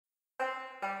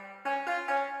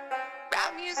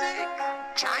music?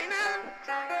 China?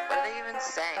 What are they even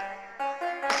saying?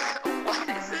 What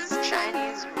is this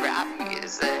Chinese rap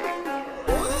music?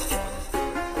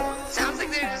 Sounds like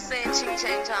they're just saying ching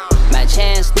chang chong. My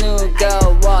chance new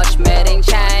girl watch made in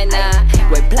China.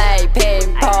 We play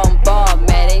ping pong ball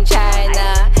made in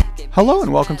China. Hello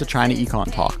and welcome to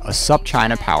ChinaEconTalk, a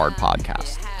SupChina powered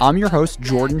podcast. I'm your host,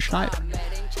 Jordan Schneider.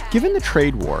 Given the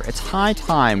trade war, it's high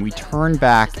time we turn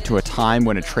back to a time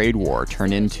when a trade war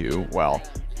turned into, well,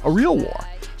 a real war.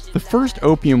 The first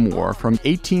Opium War from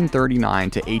 1839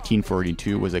 to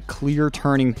 1842 was a clear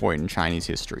turning point in Chinese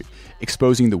history,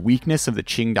 exposing the weakness of the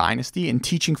Qing dynasty and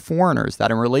teaching foreigners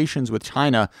that in relations with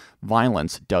China,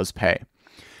 violence does pay.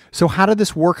 So how did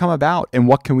this war come about, and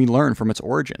what can we learn from its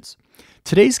origins?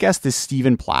 Today's guest is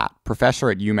Stephen Platt, professor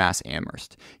at UMass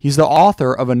Amherst. He's the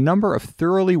author of a number of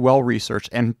thoroughly well-researched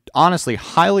and honestly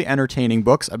highly entertaining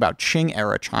books about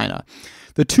Qing-era China.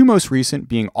 The two most recent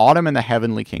being Autumn in the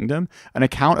Heavenly Kingdom, an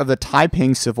account of the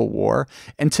Taiping Civil War,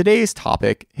 and today's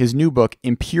topic, his new book,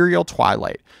 Imperial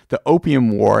Twilight, the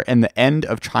Opium War and the End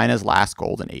of China's Last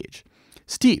Golden Age.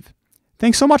 Steve,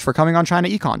 thanks so much for coming on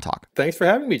ChinaEconTalk. Thanks for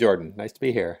having me, Jordan. Nice to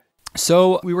be here.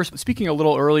 So we were speaking a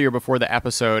little earlier before the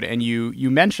episode, and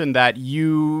you mentioned that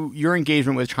your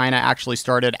engagement with China actually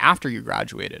started after you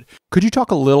graduated. Could you talk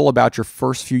a little about your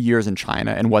first few years in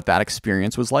China and what that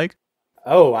experience was like?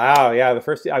 Oh, wow. Yeah,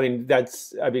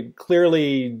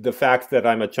 clearly the fact that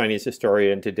I'm a Chinese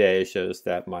historian today shows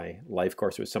that my life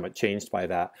course was somewhat changed by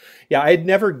that. Yeah, I had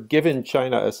never given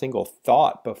China a single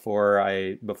thought before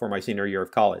my senior year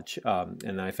of college,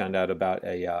 and I found out about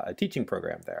a teaching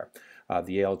program there.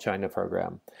 The Yale China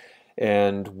program,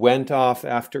 and went off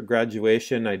after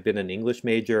graduation. I'd been an English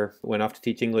major, went off to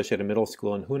teach English at a middle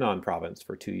school in Hunan province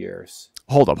for 2 years.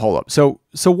 Hold up. So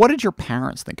what did your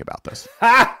parents think about this?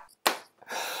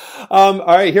 All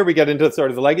right, here we get into sort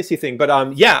of the legacy thing. But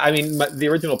the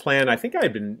original plan, I think I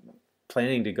had been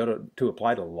planning to go to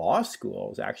apply to law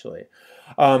schools, actually.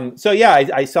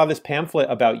 I saw this pamphlet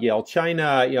about Yale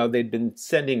China. You know, they'd been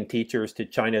sending teachers to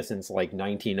China since like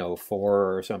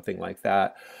 1904 or something like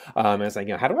that. I was like,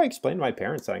 how do I explain to my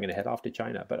parents that I'm going to head off to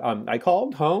China? But I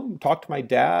called home, talked to my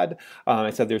dad. I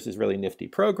said, there's this really nifty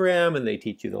program, and they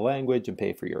teach you the language and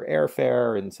pay for your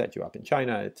airfare and set you up in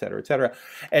China, et cetera, et cetera.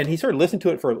 And he sort of listened to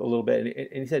it for a little bit,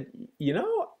 and he said,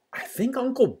 I think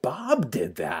Uncle Bob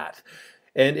did that.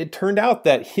 And it turned out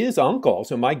that his uncle,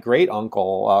 so my great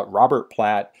uncle, Robert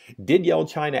Platt, did Yale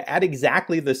China at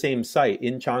exactly the same site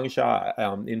in Changsha,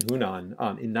 in Hunan,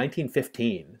 in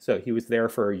 1915. So he was there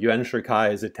for Yuan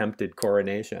Shikai's attempted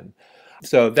coronation.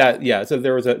 So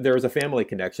there was a family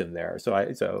connection there. So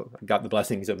I got the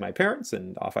blessings of my parents,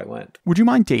 and off I went. Would you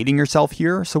mind dating yourself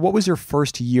here? So what was your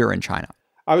first year in China?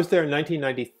 I was there in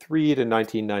 1993 to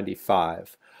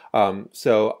 1995.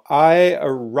 So I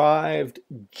arrived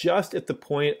just at the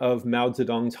point of Mao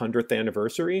Zedong's 100th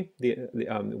anniversary,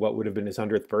 what would have been his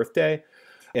 100th birthday.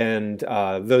 And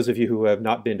those of you who have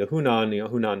not been to Hunan,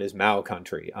 Hunan is Mao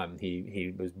country.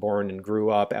 He was born and grew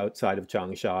up outside of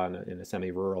Changsha in a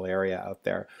semi-rural area out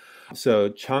there. So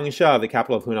Changsha, the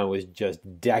capital of Hunan, was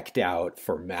just decked out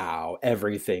for Mao.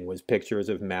 Everything was pictures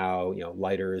of Mao,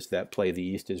 lighters that play The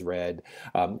East is Red,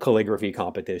 calligraphy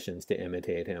competitions to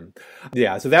imitate him.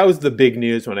 Yeah, so that was the big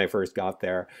news when I first got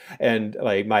there. And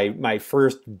like my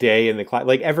first day in the class,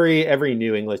 like every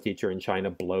new English teacher in China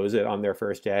blows it on their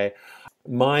first day.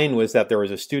 Mine was that there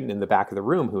was a student in the back of the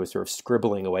room who was sort of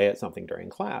scribbling away at something during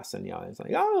class, and I was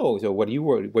like, "Oh, so what are you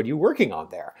working on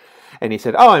there?" And he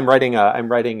said, "Oh, I'm writing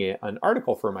an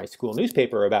article for my school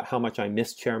newspaper about how much I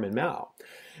miss Chairman Mao."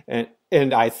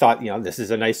 And I thought, this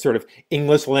is a nice sort of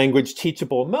English language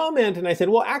teachable moment. And I said,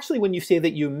 well, actually, when you say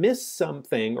that you miss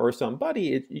something or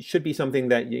somebody, it should be something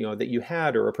that that you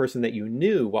had or a person that you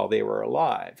knew while they were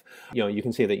alive. You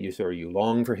can say that you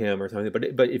long for him or something,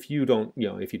 but if you don't,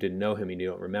 if you didn't know him and you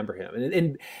don't remember him,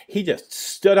 and he just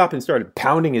stood up and started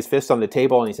pounding his fist on the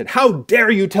table, and he said, "How dare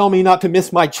you tell me not to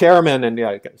miss my chairman?" And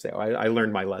I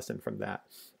learned my lesson from that.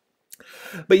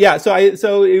 But yeah, so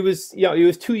it was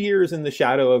 2 years in the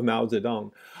shadow of Mao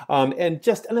Zedong, and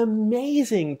just an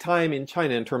amazing time in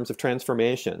China in terms of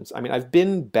transformations. I mean, I've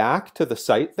been back to the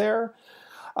site there,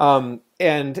 and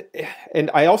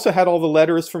I also had all the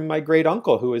letters from my great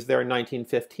uncle who was there in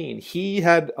 1915. He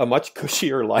had a much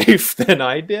cushier life than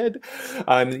I did.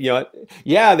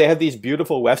 They had these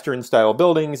beautiful Western style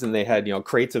buildings, and they had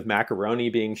crates of macaroni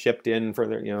being shipped in for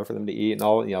them to eat, and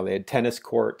all they had tennis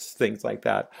courts, things like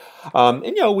that.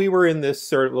 We were in this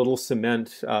sort of little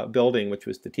cement building, which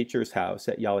was the teacher's house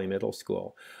at Yali Middle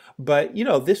School. But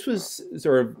this was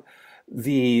sort of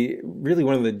really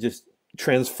one of the just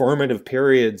transformative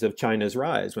periods of China's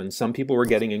rise, when some people were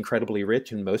getting incredibly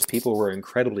rich and most people were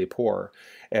incredibly poor.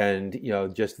 And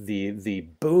just the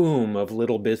boom of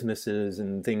little businesses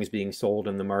and things being sold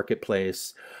in the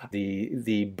marketplace,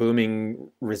 the booming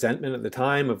resentment at the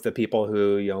time of the people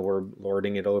who were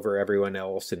lording it over everyone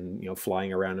else and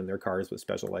flying around in their cars with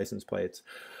special license plates.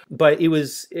 But it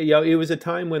was a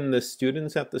time when the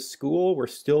students at the school were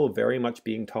still very much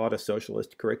being taught a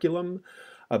socialist curriculum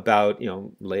about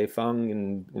Lei Feng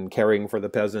and caring for the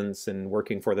peasants and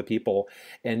working for the people,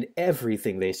 and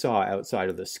everything they saw outside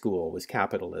of the school was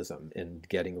capitalism and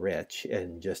getting rich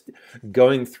and just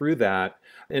going through that.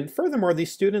 And furthermore,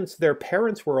 these students, their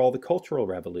parents were all the Cultural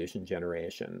Revolution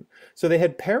generation, so they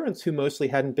had parents who mostly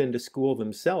hadn't been to school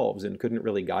themselves and couldn't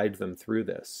really guide them through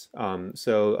this.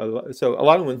 So a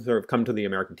lot of them sort of come to the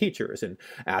American teachers and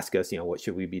ask us, what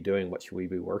should we be doing? What should we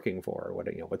be working for?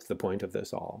 What's the point of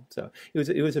this all? So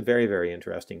it was a very, very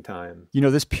interesting time.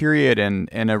 This period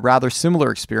and a rather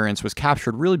similar experience was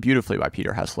captured really beautifully by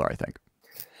Peter Hessler, I think.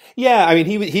 Yeah, I mean,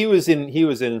 he was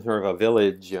in sort of a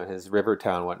village, his river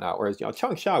town, whatnot. Whereas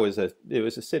Changsha was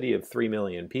a city of 3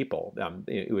 million people.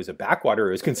 It was a backwater.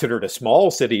 It was considered a small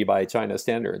city by China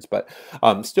standards, but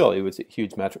still, it was a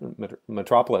huge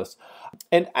metropolis.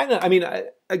 And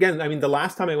the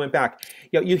last time I went back,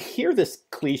 you hear this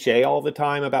cliche all the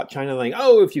time about China, like,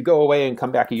 oh, if you go away and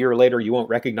come back a year later, you won't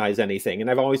recognize anything.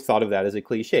 And I've always thought of that as a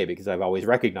cliche because I've always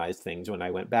recognized things when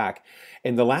I went back.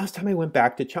 And the last time I went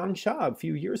back to Changsha a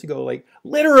few years ago, like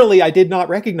literally, I did not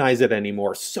recognize it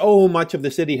anymore. So much of the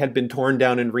city had been torn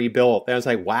down and rebuilt. And I was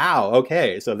like, wow,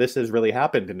 okay, so this has really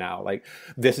happened now. Like,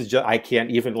 this is just, I can't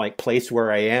even like place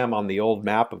where I am on the old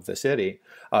map of the city.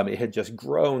 It had just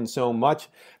grown so much.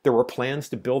 There were plans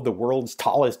to build the world's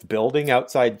tallest building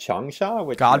outside Changsha,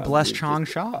 which God bless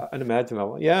Changsha.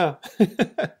 Unimaginable. Yeah.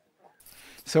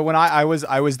 So when I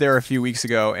was there a few weeks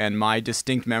ago, and my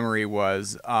distinct memory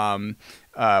was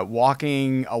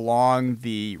walking along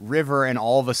the river and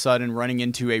all of a sudden running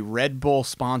into a Red Bull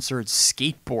sponsored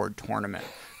skateboard tournament.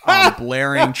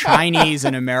 Blaring Chinese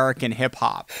and American hip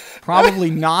hop. Probably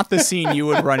not the scene you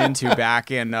would run into back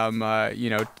in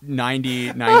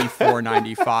 90, 94,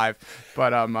 95.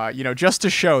 But just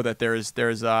to show that there's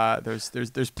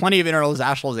plenty of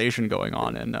internationalization going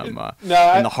on in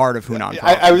the heart of Hunan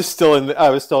province. I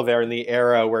was still there in the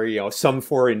era where some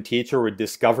foreign teacher would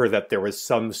discover that there was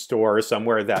some store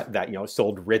somewhere that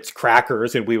sold Ritz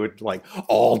crackers, and we would like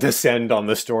all descend on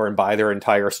the store and buy their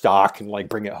entire stock and like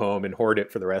bring it home and hoard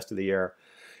it for the rest of the year.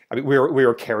 I mean, we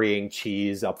were carrying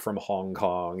cheese up from Hong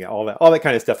Kong, all that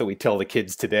kind of stuff that we tell the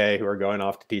kids today who are going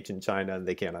off to teach in China and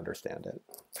they can't understand it.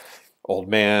 Old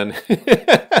man.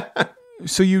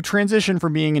 So you transitioned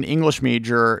from being an English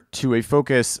major to a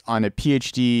focus on a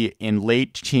PhD in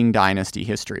late Qing dynasty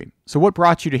history. So what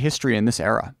brought you to history in this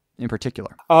era in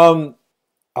particular?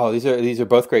 These are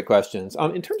both great questions.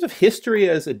 In terms of history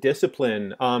as a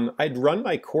discipline, I'd run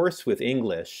my course with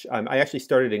English. I actually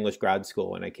started English grad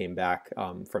school when I came back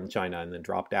from China and then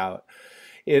dropped out.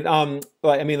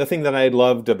 The thing that I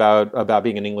loved about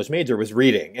being an English major was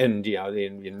reading, and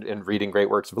and reading great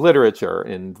works of literature.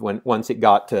 And once it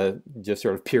got to just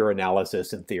sort of pure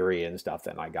analysis and theory and stuff,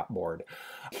 then I got bored.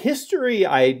 History,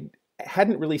 I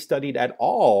hadn't really studied at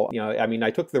all.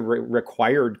 I took the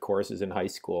required courses in high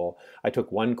school. I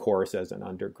took one course as an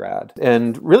undergrad,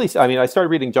 and really, I started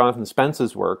reading Jonathan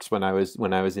Spence's works when I was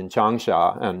in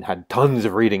Changsha and had tons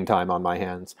of reading time on my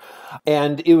hands.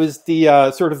 And it was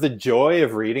the sort of the joy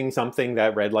of reading something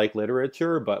that read like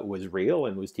literature but was real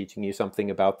and was teaching you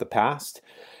something about the past.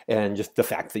 And just the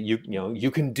fact that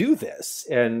you can do this.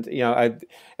 And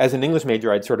as an English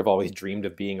major, I'd sort of always dreamed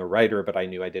of being a writer, but I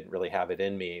knew I didn't really have it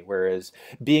in me. Whereas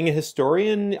being a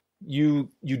historian, you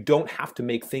don't have to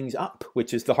make things up,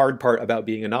 which is the hard part about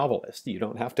being a novelist. You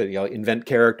don't have to invent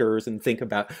characters and think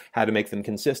about how to make them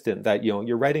consistent. That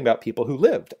you're writing about people who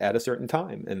lived at a certain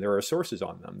time, and there are sources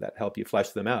on them that help you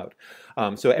flesh them out.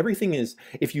 So everything is,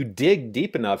 if you dig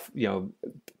deep enough,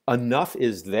 enough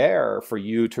is there for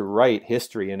you to write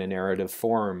history in a narrative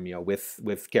form,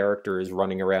 with characters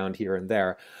running around here and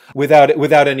there,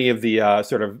 without any of the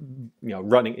sort of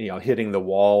running, hitting the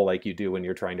wall like you do when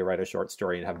you're trying to write a short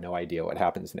story and have no idea what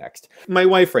happens next. My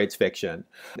wife writes fiction,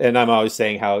 and I'm always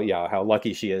saying how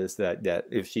lucky she is that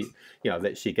if she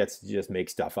that she gets to just make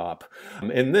stuff up,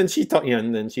 and then she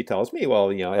tells me, well,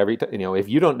 if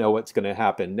you don't know what's going to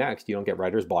happen next, you don't get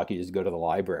writer's block. You just go to the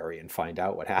library and find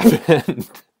out what happened.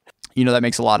 That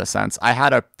makes a lot of sense. I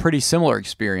had a pretty similar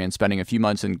experience spending a few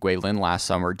months in Guilin last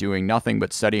summer doing nothing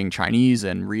but studying Chinese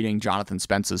and reading Jonathan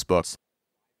Spence's books.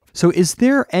 So is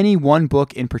there any one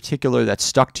book in particular that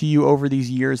stuck to you over these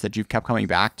years that you've kept coming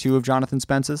back to of Jonathan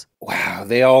Spence's? Wow,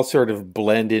 they all sort of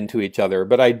blend into each other.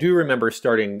 But I do remember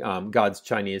starting God's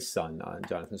Chinese Son,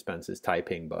 Jonathan Spence's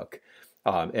Taiping book,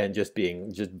 and just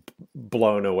being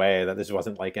blown away that this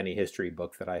wasn't like any history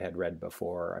book that I had read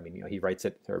before. I mean, he writes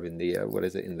it sort of in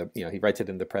the he writes it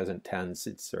in the present tense.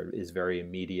 It sort of is very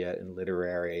immediate and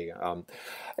literary,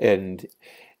 and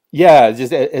yeah,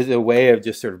 just as a way of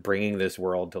just sort of bringing this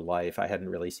world to life. I hadn't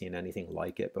really seen anything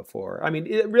like it before. I mean,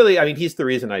 he's the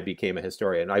reason I became a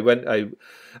historian.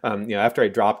 After I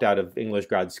dropped out of English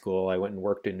grad school, I went and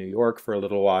worked in New York for a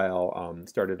little while,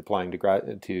 started applying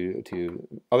to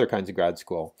other kinds of grad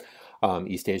school,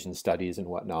 East Asian studies and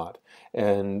whatnot,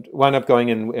 and wound up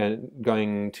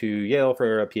going to Yale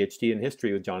for a PhD in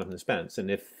history with Jonathan Spence. And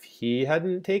if he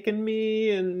hadn't taken me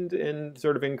and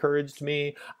sort of encouraged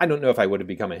me, I don't know if I would have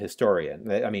become a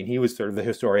historian. I mean, he was sort of the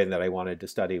historian that I wanted to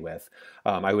study with.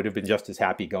 I would have been just as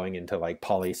happy going into like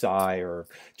poli-sci or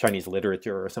Chinese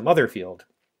literature or some other field.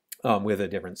 With a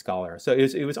different scholar. So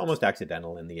it was almost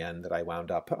accidental in the end that I wound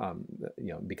up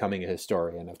becoming a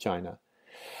historian of China.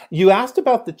 You asked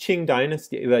about the Qing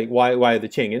dynasty, like why the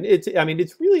Qing, and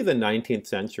it's really the 19th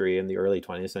century and the early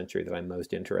 20th century that I'm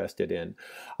most interested in.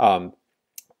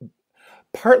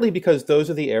 Partly because those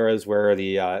are the eras where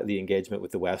the engagement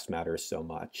with the West matters so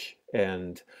much,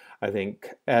 and I think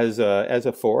as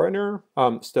a foreigner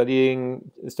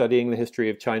studying the history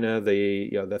of China,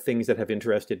 the things that have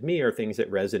interested me are things that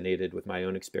resonated with my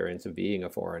own experience of being a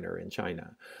foreigner in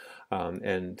China.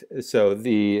 And so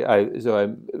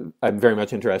I'm very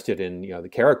much interested in the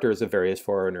characters of various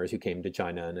foreigners who came to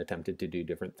China and attempted to do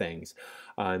different things.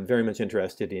 I'm very much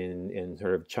interested in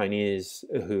sort of Chinese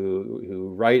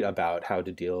who write about how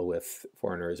to deal with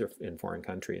foreigners in foreign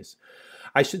countries.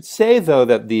 I should say though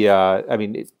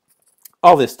that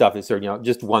all this stuff is sort of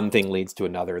just one thing leads to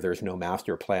another. There's no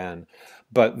master plan.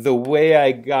 But the way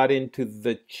I got into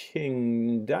the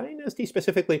Qing dynasty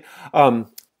specifically.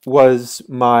 Was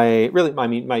my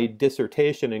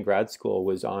dissertation in grad school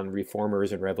was on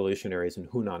reformers and revolutionaries in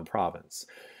Hunan province.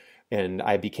 And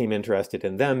I became interested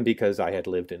in them because I had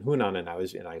lived in Hunan and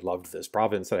I loved this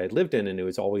province that I'd lived in, and it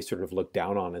was always sort of looked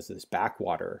down on as this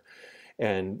backwater.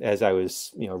 And as I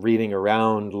was, reading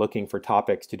around looking for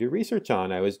topics to do research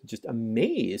on, I was just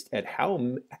amazed at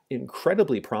how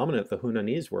incredibly prominent the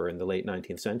Hunanese were in the late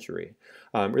 19th century.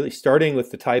 Really starting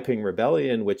with the Taiping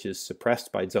Rebellion, which is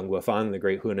suppressed by Zheng Guofan, the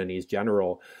great Hunanese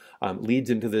general, leads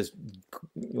into this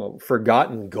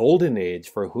forgotten golden age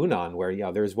for Hunan,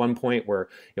 where there's one point where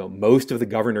most of the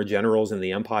governor generals in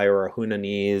the empire are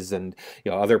Hunanese, and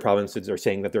other provinces are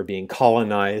saying that they're being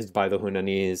colonized by the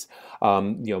Hunanese.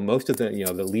 Most of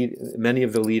many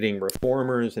of the leading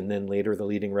reformers and then later the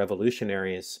leading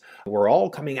revolutionaries were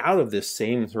all coming out of this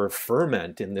same sort of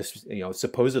ferment in this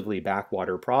supposedly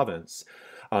backwater province,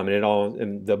 and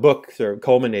the book sort of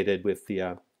culminated with the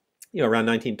around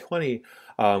 1920.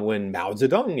 When Mao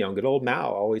Zedong, good old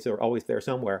Mao, always there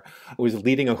somewhere, was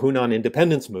leading a Hunan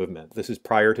independence movement. This is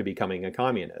prior to becoming a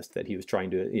communist, that he was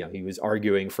trying to, he was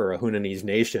arguing for a Hunanese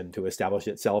nation to establish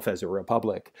itself as a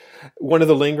republic. One of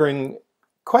the lingering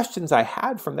questions I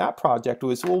had from that project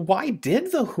was, well, why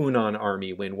did the Hunan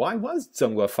army win? Why was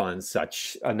Zheng Guofan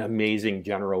such an amazing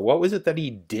general? What was it that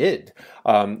he did?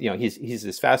 He's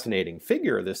this fascinating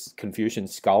figure, this Confucian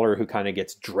scholar who kind of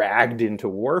gets dragged into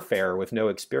warfare with no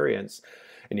experience.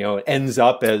 And ends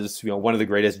up as one of the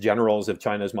greatest generals of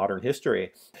China's modern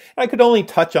history. I could only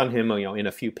touch on him in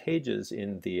a few pages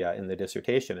in the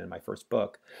dissertation in my first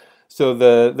book. So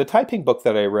the Taiping book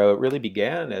that I wrote really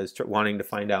began as wanting to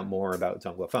find out more about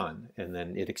Zheng Guofan, and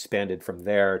then it expanded from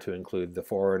there to include the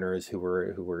foreigners who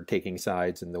were taking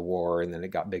sides in the war, and then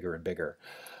it got bigger and bigger.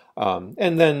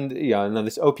 And then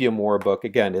this Opium War book,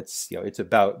 again, it's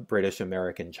about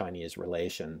British-American-Chinese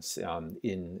relations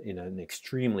in an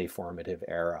extremely formative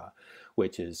era,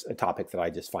 which is a topic that I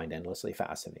just find endlessly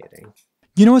fascinating.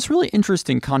 It's really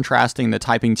interesting contrasting the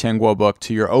Taiping Tianguo book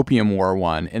to your Opium War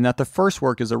one, in that the first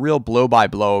work is a real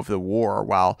blow-by-blow of the war,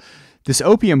 while this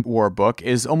Opium War book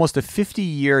is almost a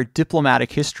 50-year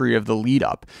diplomatic history of the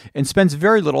lead-up and spends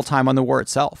very little time on the war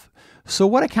itself. So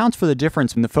what accounts for the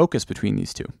difference in the focus between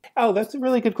these two? Oh, that's a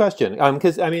really good question.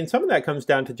 Because some of that comes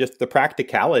down to just the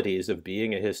practicalities of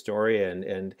being a historian,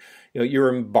 and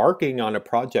you're embarking on a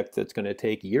project that's going to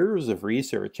take years of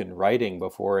research and writing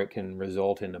before it can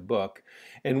result in a book.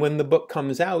 And when the book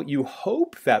comes out, you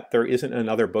hope that there isn't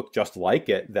another book just like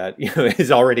it that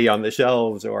is already on the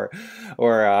shelves,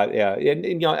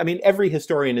 every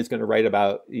historian is going to write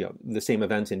about the same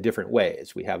events in different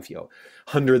ways. We have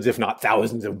hundreds, if not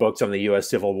thousands, of books on on the US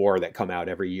Civil War that come out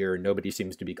every year, and nobody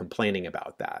seems to be complaining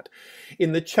about that.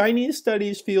 In the Chinese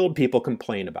studies field, people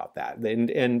complain about that.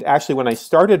 And actually, when I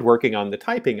started working on the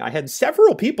typing, I had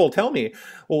several people tell me,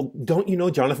 well, don't you know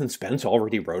Jonathan Spence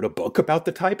already wrote a book about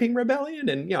the Taiping Rebellion?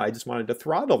 And I just wanted to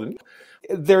throttle them.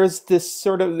 There's this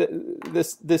sort of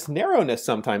this narrowness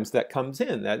sometimes that comes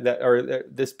in, or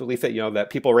this belief that that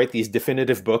people write these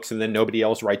definitive books and then nobody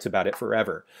else writes about it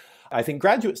forever. I think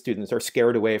graduate students are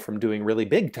scared away from doing really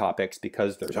big topics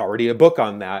because there's already a book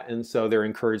on that, and so they're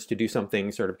encouraged to do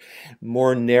something sort of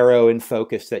more narrow and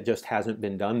focused that just hasn't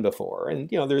been done before. And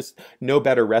there's no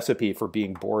better recipe for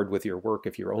being bored with your work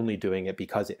if you're only doing it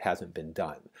because it hasn't been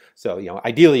done. So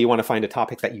ideally you want to find a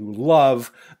topic that you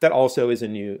love that also is a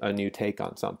new take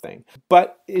on something.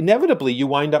 But inevitably you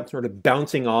wind up sort of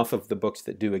bouncing off of the books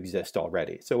that do exist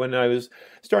already. So when I was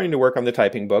starting to work on the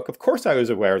typing book, of course I was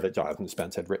aware that Jonathan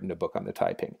Spence had written a book on the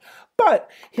Taiping.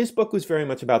 But his book was very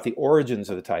much about the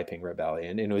origins of the Taiping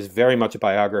Rebellion, and it was very much a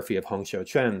biography of Hong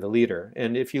Xiuquan, the leader.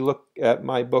 And if you look at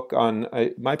my book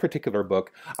my particular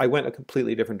book, I went a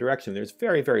completely different direction. There's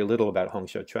very, very little about Hong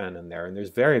Xiuquan in there, and there's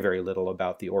very, very little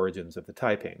about the origins of the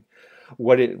Taiping.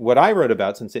 What I wrote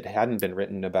about, since it hadn't been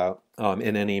written about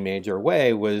in any major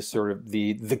way, was sort of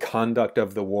the conduct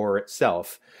of the war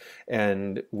itself.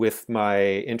 And with my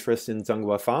interest in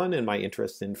Zhengguofan and my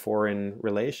interest in foreign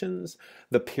relations,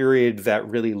 the period that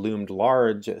really loomed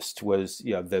largest was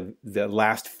the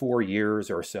last 4 years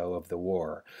or so of the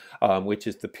war, which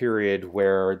is the period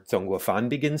where Zhengguofan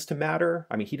begins to matter.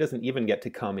 I mean, he doesn't even get to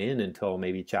come in until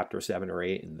maybe chapter 7 or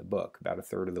 8 in the book, about a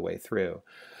third of the way through.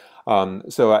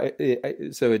 So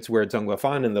it's where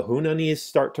Zhengguofan and the Hunanese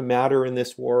start to matter in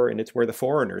this war, and it's where the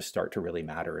foreigners start to really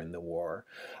matter in the war.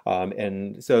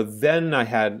 And so then I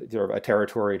had sort of a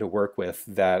territory to work with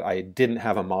that I didn't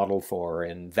have a model for,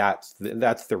 and that's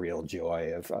the real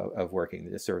joy of working,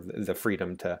 this sort of the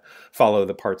freedom to follow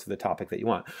the parts of the topic that you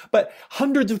want. But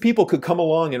hundreds of people could come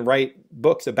along and write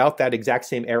books about that exact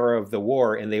same era of the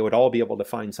war, and they would all be able to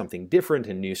find something different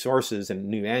and new sources and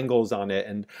new angles on it,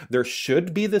 and there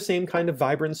should be the same kind of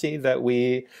vibrancy that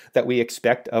we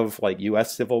expect of like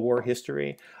U.S. Civil War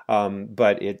history,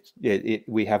 but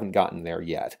we haven't gotten there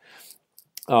yet.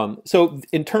 So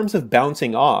in terms of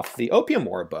bouncing off, the Opium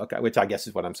War book, which I guess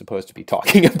is what I'm supposed to be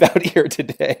talking about here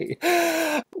today,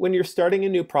 when you're starting a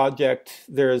new project,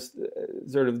 there's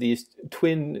sort of these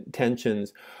twin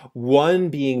tensions. One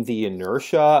being the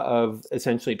inertia of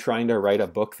essentially trying to write a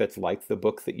book that's like the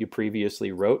book that you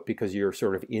previously wrote, because you're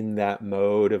sort of in that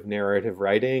mode of narrative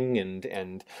writing.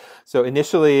 And so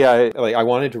initially I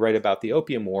wanted to write about the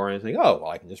Opium War, and I was like, oh,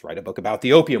 well, I can just write a book about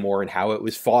the Opium War and how it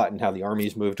was fought and how the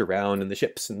armies moved around and the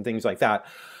ships and things like that.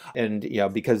 And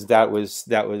because that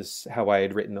was how I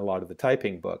had written a lot of the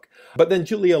typing book. But then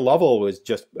Julia Lovell was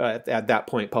just at that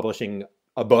point publishing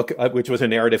a book which was a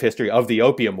narrative history of the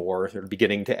Opium War, sort of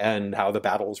beginning to end, how the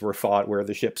battles were fought, where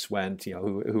the ships went,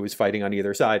 who was fighting on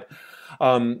either side.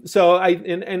 So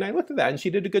I looked at that, and she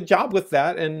did a good job with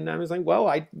that, and I was like, well,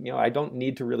 I don't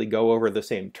need to really go over the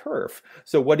same turf.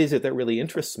 So what is it that really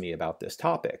interests me about this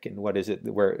topic, and what is it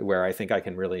where I think I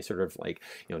can really sort of like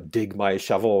dig my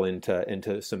shovel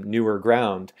into some newer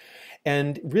ground?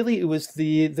 And really, it was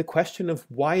the question of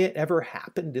why it ever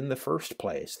happened in the first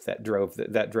place that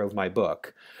drove my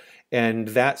book. And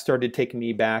that started taking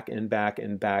me back and back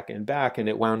and back and back, and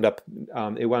it wound up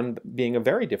being a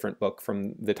very different book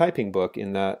from the typing book,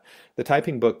 in that the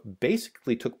typing book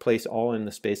basically took place all in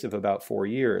the space of about 4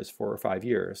 or 5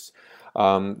 years.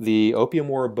 The Opium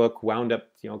War book wound up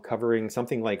covering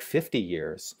something like 50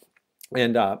 years.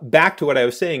 And back to what I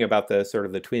was saying about the sort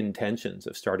of the twin tensions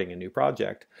of starting a new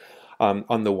project.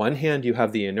 On the one hand, you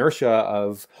have the inertia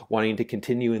of wanting to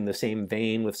continue in the same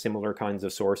vein with similar kinds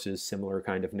of sources, similar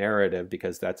kind of narrative,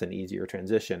 because that's an easier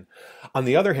transition. On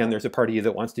the other hand, there's a part of you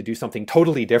that wants to do something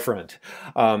totally different.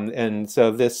 And so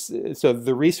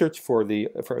the research for the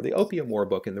Opium War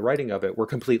book and the writing of it were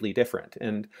completely different.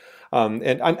 And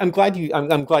I'm glad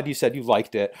you said you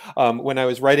liked it. When I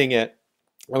was writing it,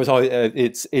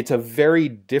 it's a very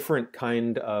different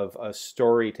kind of a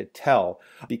story to tell,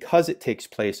 because it takes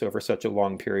place over such a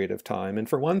long period of time. And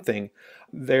for one thing,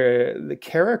 the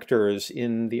characters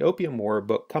in the Opium War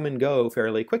book come and go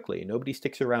fairly quickly. Nobody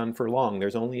sticks around for long.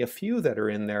 There's only a few that are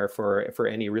in there for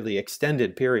any really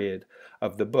extended period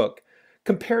of the book,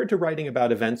 compared to writing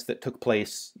about events that took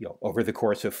place over the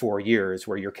course of 4 years,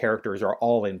 where your characters are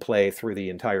all in play through the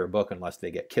entire book unless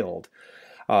they get killed.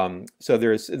 So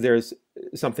there's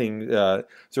something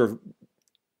sort of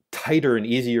tighter and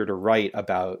easier to write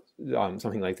about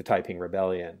something like the Taiping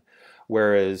Rebellion.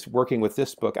 Whereas working with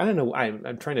this book, I don't know,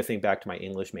 I'm trying to think back to my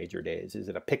English major days. Is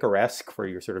it a picaresque where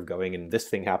you're sort of going and this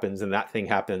thing happens and that thing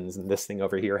happens and this thing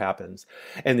over here happens,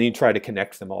 and then you try to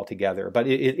connect them all together? But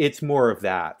it's more of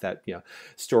that,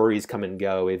 stories come and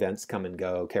go, events come and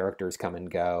go, characters come and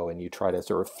go, and you try to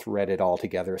sort of thread it all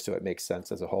together so it makes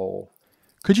sense as a whole.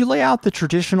 Could you lay out the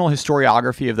traditional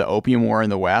historiography of the Opium War in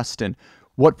the West and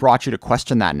what brought you to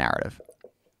question that narrative?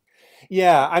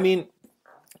 Yeah, I mean,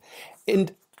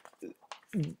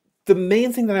 the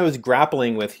main thing that I was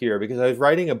grappling with here, because I was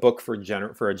writing a book for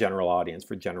a general audience,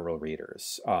 for general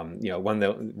readers, one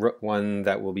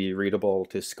that will be readable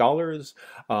to scholars,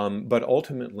 but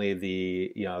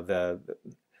ultimately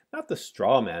not the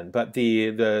straw man, but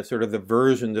the sort of the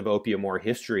versions of Opium War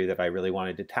history that I really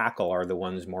wanted to tackle are the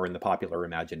ones more in the popular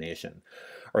imagination,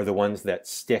 or the ones that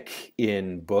stick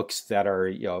in books that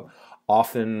are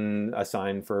often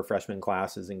assigned for freshman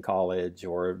classes in college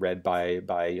or read by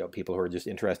people who are just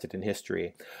interested in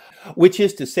history. Which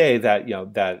is to say that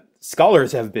that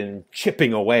scholars have been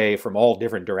chipping away from all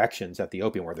different directions at the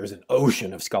Opium War. There's an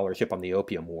ocean of scholarship on the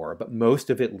Opium War, but most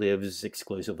of it lives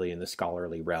exclusively in the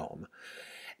scholarly realm.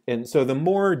 And so the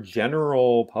more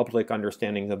general public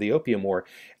understanding of the Opium War,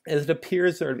 as it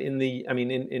appears sort of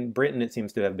in Britain, it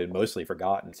seems to have been mostly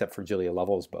forgotten, except for Julia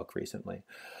Lovell's book recently.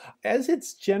 As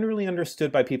it's generally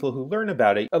understood by people who learn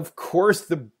about it, of course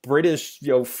the British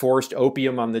forced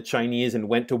opium on the Chinese and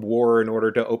went to war in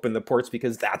order to open the ports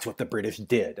because that's what the British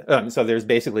did. So there's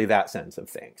basically that sense of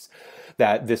things.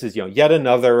 That this is yet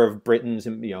another of Britain's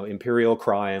imperial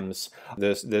crimes,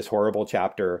 this horrible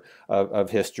chapter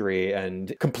of history,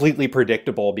 and completely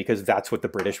predictable because that's what the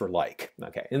British were like.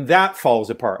 Okay, and that falls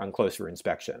apart on closer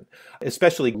inspection,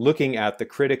 especially looking at the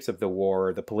critics of the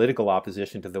war, the political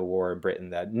opposition to the war in Britain,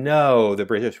 that no, the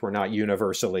British were not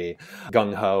universally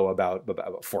gung-ho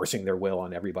about forcing their will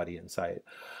on everybody in sight.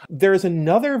 There's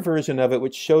another version of it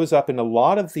which shows up in a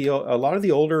lot of the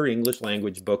older English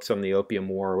language books on the Opium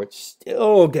War, which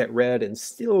still get read and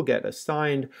still get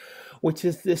assigned, which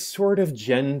is this sort of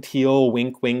genteel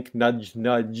wink, wink, nudge,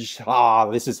 nudge.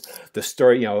 This is the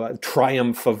story,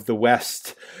 triumph of the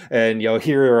West. And,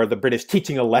 here are the British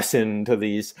teaching a lesson to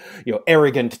these,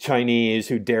 arrogant Chinese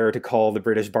who dare to call the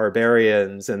British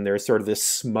barbarians. And there's sort of this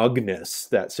smugness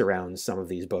that surrounds some of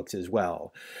these books as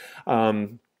well.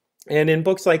 And in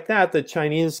books like that, the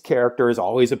Chinese characters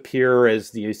always appear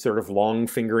as these sort of long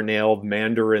fingernailed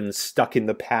mandarins stuck in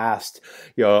the past,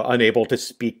 unable to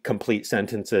speak complete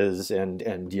sentences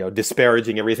and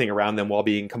disparaging everything around them while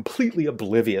being completely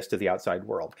oblivious to the outside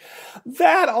world.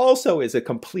 That also is a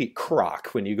complete crock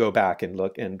when you go back and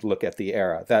look at the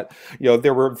era. That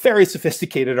there were very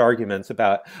sophisticated arguments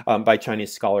about by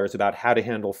Chinese scholars about how to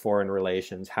handle foreign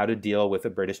relations, how to deal with a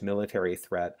British military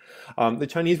threat. The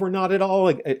Chinese were not at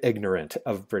all ignorant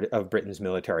of Britain's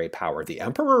military power. The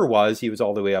emperor he was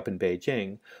all the way up in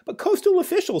Beijing, but coastal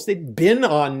officials, they'd been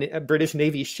on British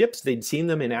Navy ships, they'd seen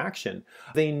them in action.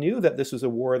 They knew that this was a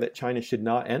war that China should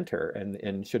not enter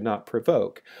and should not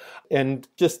provoke. And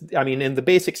and the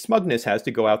basic smugness has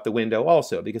to go out the window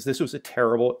also, because this was a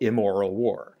terrible, immoral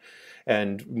war.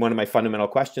 And one of my fundamental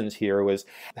questions here was,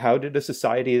 how did a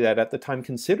society that at the time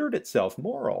considered itself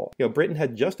moral? Britain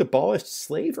had just abolished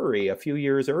slavery a few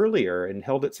years earlier and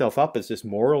held itself up as this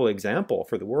moral example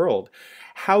for the world.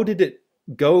 How did it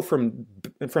go from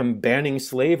banning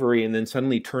slavery and then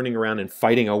suddenly turning around and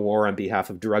fighting a war on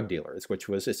behalf of drug dealers, which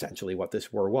was essentially what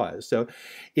this war was? So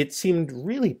it seemed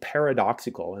really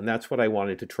paradoxical, and that's what I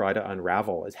wanted to try to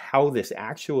unravel, is how this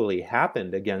actually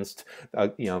happened against,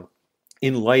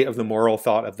 in light of the moral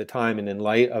thought of the time and in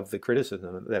light of the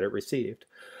criticism that it received.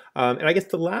 And I guess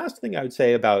the last thing I would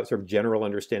say about sort of general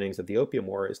understandings of the Opium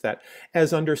War is that,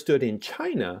 as understood in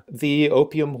China, the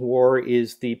Opium War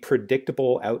is the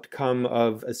predictable outcome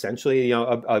of essentially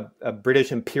a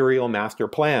British imperial master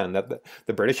plan, that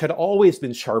the British had always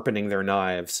been sharpening their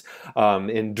knives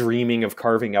and dreaming of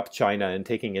carving up China and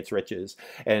taking its riches.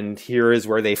 And here is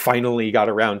where they finally got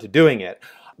around to doing it.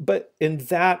 But in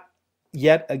that,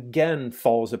 yet again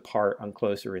falls apart on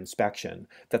closer inspection,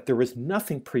 that there was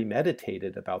nothing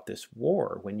premeditated about this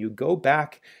war. When you go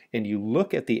back and you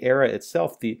look at the era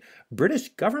itself, the British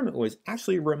government was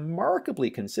actually remarkably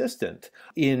consistent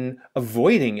in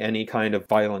avoiding any kind of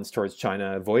violence towards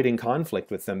China, avoiding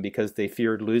conflict with them because they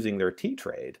feared losing their tea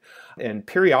trade. And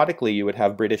periodically you would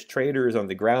have British traders on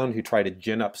the ground who try to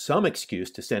gin up some excuse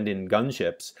to send in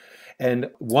gunships.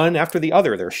 And one after the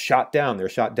other, they're shot down. They're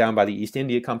shot down by the East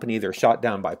India Company. They're shot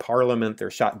down by Parliament. They're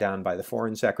shot down by the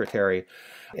Foreign Secretary.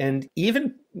 And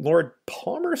even Lord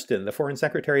Palmerston, the foreign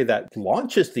secretary that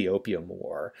launches the Opium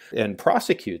War and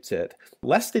prosecutes it,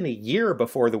 less than a year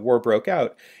before the war broke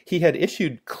out, he had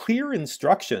issued clear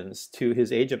instructions to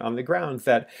his agent on the ground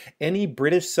that any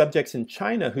British subjects in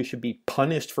China who should be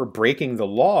punished for breaking the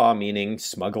law, meaning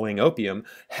smuggling opium,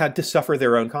 had to suffer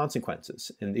their own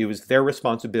consequences. And it was their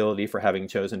responsibility for having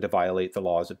chosen to violate the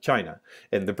laws of China.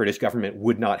 And the British government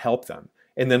would not help them.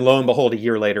 And then lo and behold, a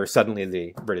year later, suddenly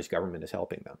the British government is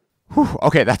helping them. Whew,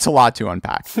 okay, that's a lot to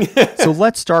unpack. So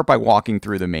let's start by walking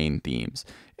through the main themes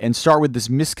and start with this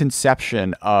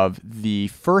misconception of the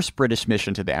first British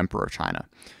mission to the Emperor of China.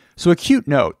 So a cute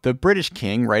note, the British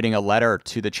king writing a letter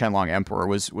to the Qianlong Emperor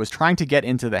was trying to get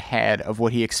into the head of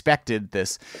what he expected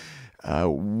this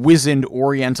wizened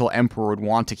Oriental emperor would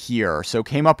want to hear, so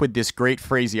came up with this great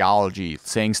phraseology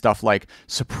saying stuff like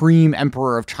Supreme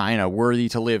Emperor of China, worthy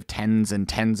to live tens and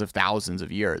tens of thousands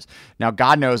of years. Now,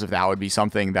 God knows if that would be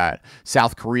something that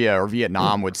South Korea or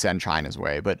Vietnam would send China's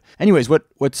way. But anyways,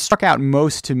 what struck out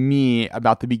most to me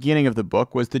about the beginning of the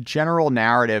book was the general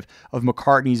narrative of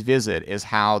Macartney's visit is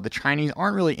how the Chinese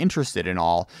aren't really interested in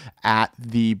all at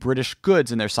the British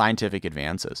goods and their scientific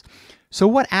advances. So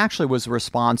what actually was the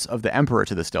response of the emperor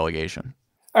to this delegation?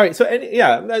 All right, so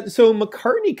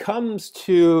Macartney comes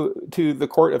to the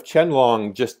court of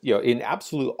Qianlong just in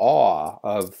absolute awe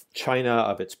of China,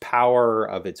 of its power,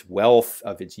 of its wealth,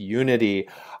 of its unity,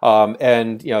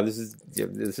 and this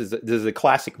is a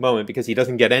classic moment because he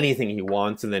doesn't get anything he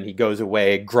wants, and then he goes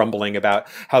away grumbling about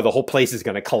how the whole place is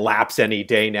going to collapse any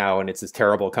day now, and it's this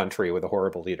terrible country with a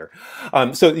horrible leader.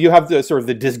 So you have the sort of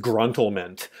the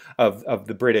disgruntlement of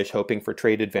the British hoping for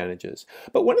trade advantages,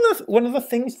 but one of the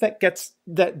things that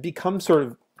becomes sort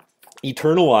of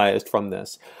eternalized from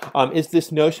this is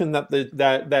this notion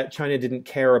that China didn't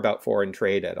care about foreign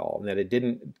trade at all, and that it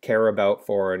didn't care about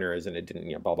foreigners, and it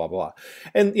didn't blah blah blah.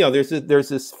 And there's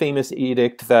this famous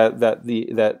edict that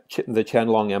the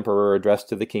Qianlong Emperor addressed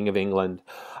to the King of England,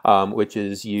 which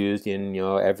is used in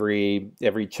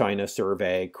every China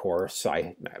survey course.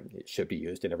 It should be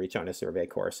used in every China survey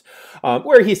course,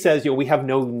 where he says we have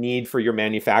no need for your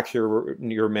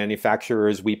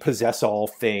manufacturers. We possess all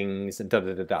things, and da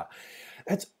da da da.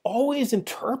 That's always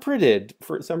interpreted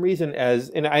for some reason as,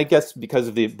 and I guess because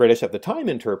of the British at the time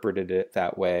interpreted it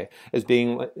that way, as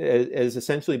being as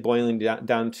essentially boiling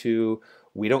down to,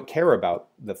 we don't care about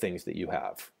the things that you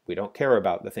have. We don't care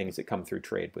about the things that come through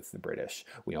trade with the British.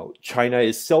 China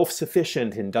is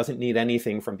self-sufficient and doesn't need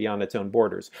anything from beyond its own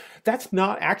borders. That's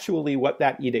not actually what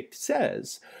that edict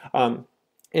says.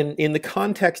 In the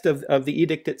context of the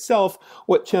edict itself,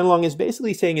 what Qianlong is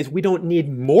basically saying is we don't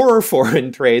need more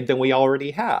foreign trade than we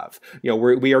already have.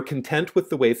 We are content with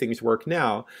the way things work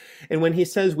now. And when he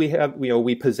says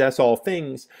we possess all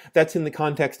things, that's in the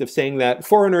context of saying that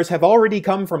foreigners have already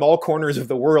come from all corners of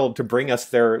the world to bring us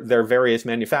their various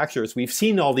manufacturers. We've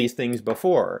seen all these things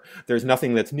before. There's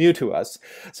nothing that's new to us.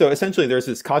 So essentially there's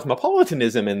this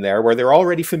cosmopolitanism in there where they're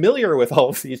already familiar with all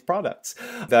of these products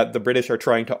that the British are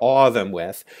trying to awe them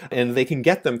with. And they can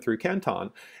get them through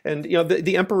Canton. And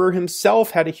the emperor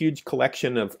himself had a huge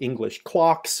collection of English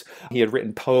clocks. He had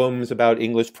written poems about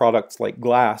English products like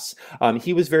glass.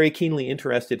 He was very keenly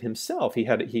interested himself. He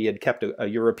had kept a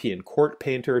European court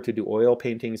painter to do oil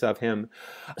paintings of him.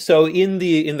 So in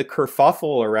the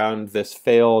kerfuffle around this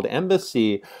failed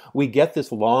embassy, we get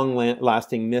this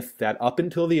long-lasting myth that up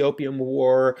until the Opium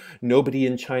War, nobody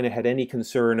in China had any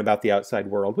concern about the outside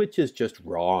world, which is just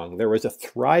wrong. There was a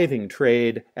thriving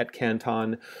trade at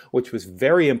Canton, which was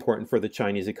very important for the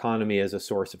Chinese economy as a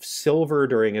source of silver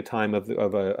during a time of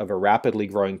a rapidly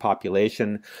growing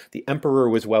population. The emperor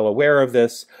was well aware of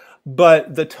this.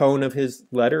 But the tone of his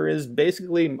letter is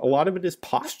basically, a lot of it is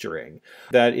posturing,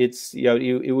 that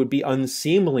it would be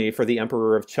unseemly for the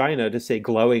Emperor of China to say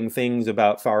glowing things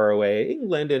about faraway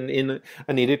England. And in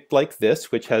an edict like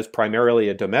this, which has primarily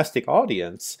a domestic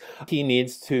audience, he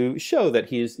needs to show that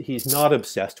he's not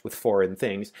obsessed with foreign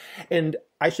things. And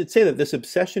I should say that this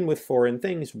obsession with foreign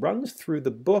things runs through the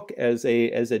book as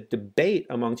a debate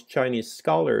amongst Chinese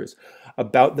scholars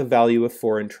about the value of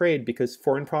foreign trade, because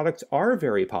foreign products are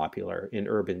very popular in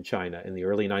urban China in the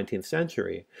early 19th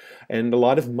century, and a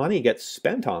lot of money gets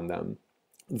spent on them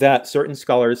that certain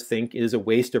scholars think is a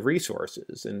waste of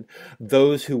resources. And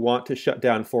those who want to shut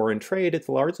down foreign trade, it's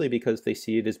largely because they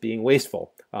see it as being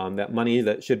wasteful. That money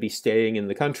that should be staying in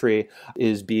the country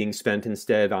is being spent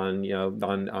instead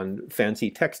on fancy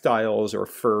textiles or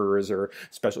furs or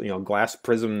special glass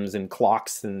prisms and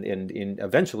clocks and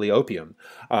eventually opium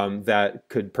that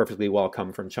could perfectly well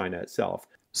come from China itself.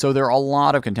 So there are a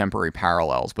lot of contemporary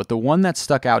parallels, but the one that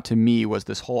stuck out to me was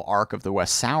this whole arc of the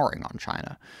West souring on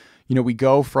China. We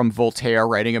go from Voltaire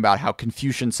writing about how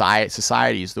Confucian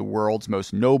society is the world's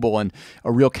most noble and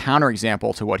a real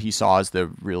counterexample to what he saw as the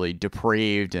really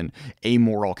depraved and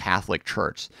amoral Catholic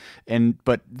Church.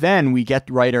 But then we get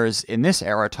writers in this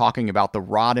era talking about the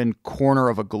rotten corner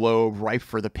of a globe ripe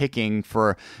for the picking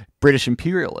for British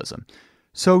imperialism.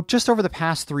 So just over the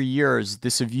past 3 years,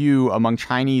 this view among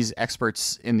Chinese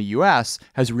experts in the US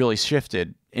has really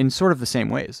shifted in sort of the same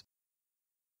ways.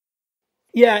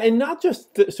 Yeah, and not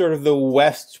just sort of the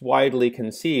West's widely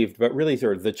conceived, but really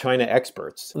sort of the China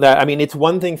experts. I mean, it's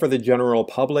one thing for the general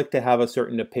public to have a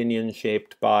certain opinion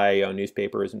shaped by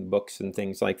newspapers and books and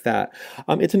things like that.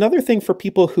 It's another thing for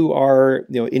people who are,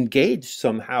 engaged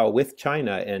somehow with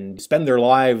China and spend their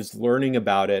lives learning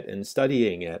about it and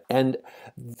studying it. And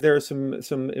there are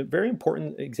some very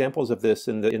important examples of this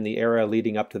in the era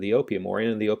leading up to the Opium War and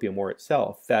in the Opium War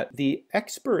itself, that the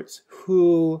experts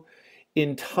who,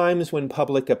 in times when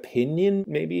public opinion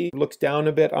maybe looks down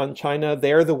a bit on China,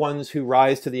 they're the ones who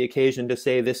rise to the occasion to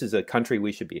say, this is a country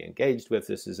we should be engaged with.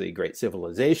 This is a great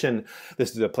civilization.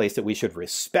 This is a place that we should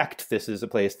respect. This is a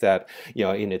place that,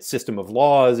 in its system of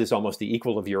laws is almost the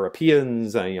equal of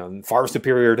Europeans, far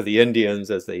superior to the Indians,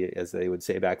 as they would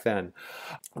say back then.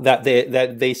 That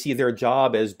they see their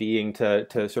job as being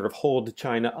to sort of hold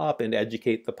China up and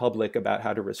educate the public about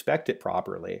how to respect it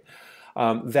properly.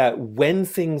 That when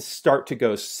things start to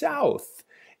go south,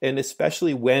 and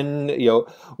especially when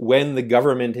the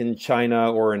government in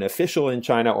China or an official in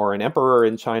China or an emperor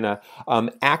in China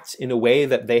acts in a way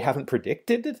that they haven't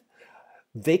predicted,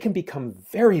 they can become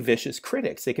very vicious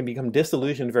critics. They can become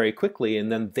disillusioned very quickly,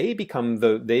 and then they become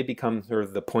sort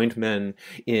of the point men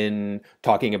in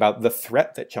talking about the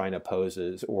threat that China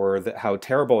poses, or how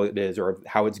terrible it is, or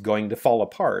how it's going to fall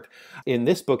apart. In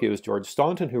this book, it was George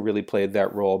Staunton who really played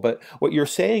that role. But what you're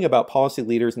saying about policy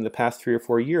leaders in the past 3 or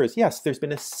 4 years, yes, there's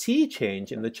been a sea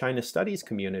change in the China studies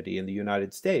community in the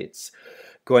United States,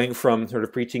 going from sort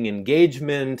of preaching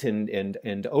engagement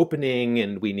and opening,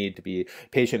 and we need to be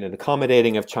patient and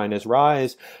accommodating of China's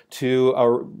rise, to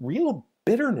a real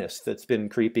bitterness that's been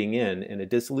creeping in, and a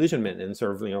disillusionment, and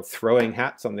sort of throwing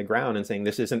hats on the ground and saying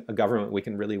this isn't a government we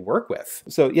can really work with.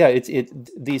 So yeah,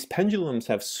 these pendulums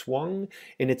have swung,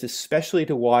 and it's especially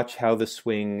to watch how the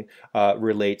swing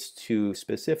relates to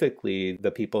specifically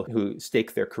the people who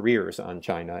stake their careers on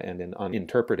China and on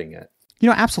interpreting it.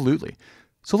 Absolutely.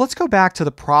 So let's go back to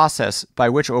the process by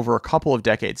which over a couple of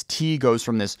decades, tea goes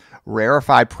from this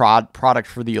rarefied product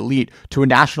for the elite to a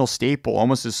national staple,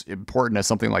 almost as important as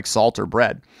something like salt or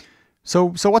bread.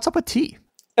 So what's up with tea?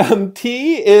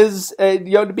 Tea is,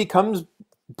 it becomes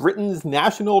Britain's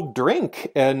national drink,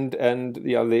 and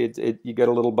you get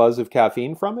a little buzz of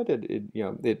caffeine from it.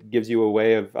 It gives you a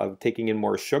way of taking in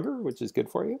more sugar, which is good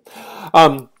for you.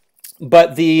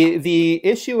 But the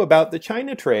issue about the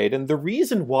China trade, and the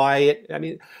reason why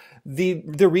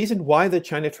the reason why the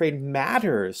China trade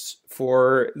matters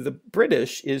for the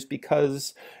British is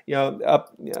because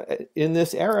in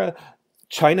this era,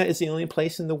 China is the only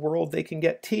place in the world they can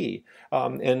get tea.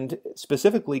 And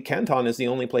specifically, Canton is the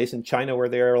only place in China where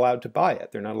they're allowed to buy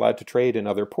it. They're not allowed to trade in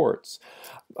other ports.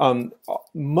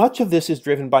 Much of this is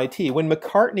driven by tea. When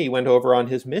Macartney went over on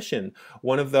his mission,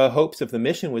 one of the hopes of the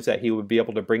mission was that he would be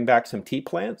able to bring back some tea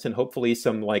plants and hopefully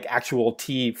some actual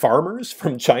tea farmers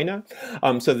from China,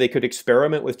 so they could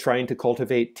experiment with trying to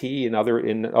cultivate tea in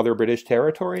other British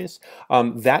territories.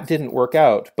 That didn't work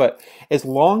out. But as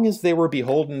long as they were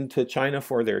beholden to China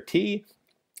for their tea,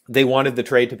 they wanted the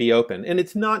trade to be open. And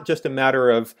it's not just a matter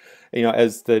of,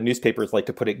 as the newspapers like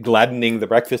to put it, gladdening the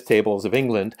breakfast tables of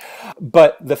England,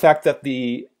 but the fact that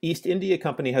the East India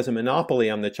Company has a monopoly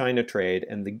on the China trade,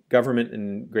 and the government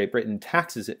in Great Britain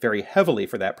taxes it very heavily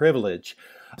for that privilege.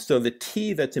 So the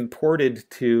tea that's imported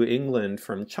to England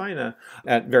from China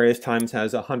at various times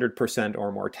has 100%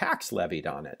 or more tax levied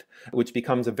on it, which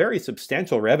becomes a very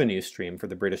substantial revenue stream for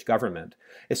the British government,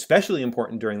 especially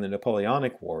important during the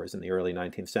Napoleonic Wars in the early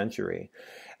 19th century.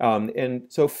 And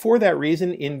so for that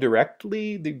reason,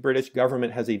 indirectly, the British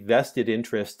government has a vested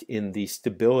interest in the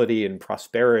stability and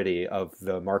prosperity of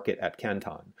the market at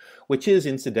Canton, which is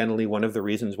incidentally one of the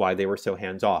reasons why they were so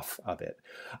hands-off of it.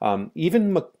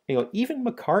 Even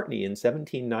Macartney in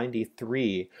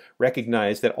 1793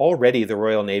 recognized that already the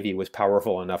Royal Navy was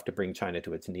powerful enough to bring China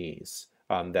to its knees.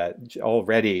 That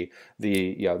already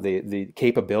the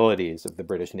capabilities of the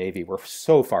British Navy were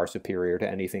so far superior to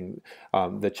anything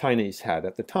the Chinese had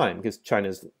at the time, because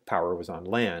China's power was on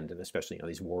land, and especially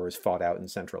these wars fought out in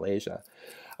Central Asia.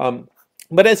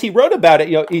 But as he wrote about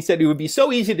it, he said it would be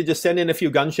so easy to just send in a few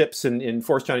gunships and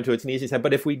force China to its knees. He said,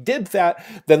 but if we did that,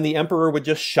 then the emperor would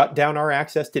just shut down our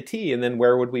access to tea, and then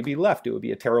where would we be left? It would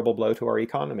be a terrible blow to our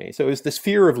economy. So it was this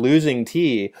fear of losing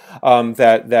tea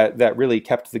that really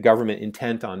kept the government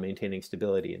intent on maintaining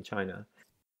stability in China.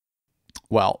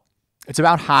 Well, it's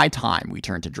about high time we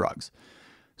turn to drugs.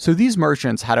 So these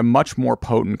merchants had a much more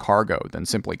potent cargo than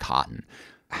simply cotton.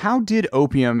 How did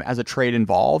opium as a trade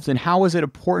evolve, and how was it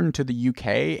important to the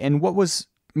UK, and what was,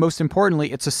 most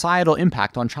importantly, its societal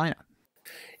impact on China?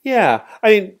 Yeah, I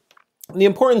mean, the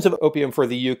importance of opium for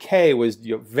the UK was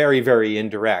very, very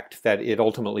indirect, that it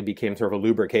ultimately became sort of a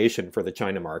lubrication for the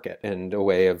China market and a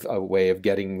way of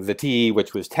getting the tea,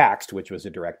 which was taxed, which was a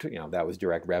direct, that was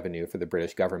direct revenue for the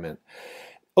British government.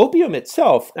 Opium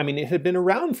itself, I mean, it had been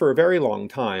around for a very long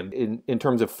time. In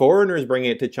terms of foreigners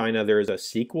bringing it to China, there is a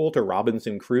sequel to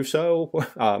Robinson Crusoe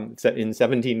set in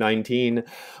 1719,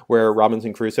 where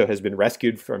Robinson Crusoe has been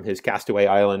rescued from his castaway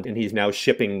island, and he's now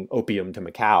shipping opium to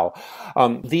Macau.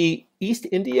 The East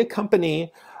India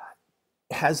Company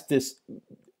has this,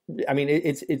 I mean,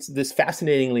 it's this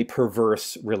fascinatingly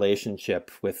perverse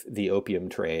relationship with the opium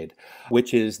trade,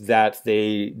 which is that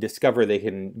they discover they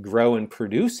can grow and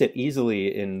produce it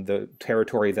easily in the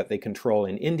territory that they control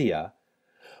in India,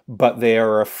 but they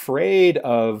are afraid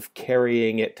of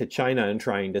carrying it to China and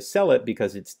trying to sell it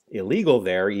because it's illegal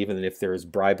there, even if there's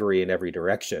bribery in every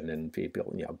direction, and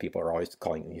people are always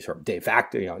calling it sort of de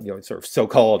facto, sort of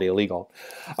so-called illegal.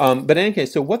 But in any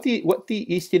case, so what the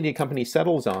East India Company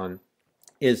settles on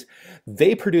is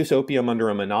they produce opium under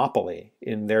a monopoly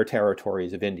in their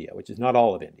territories of India, which is not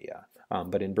all of India,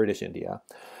 but in British India.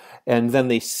 And then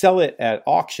they sell it at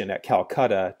auction at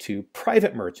Calcutta to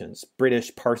private merchants,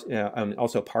 British,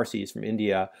 also Parsis from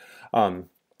India,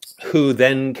 who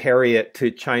then carry it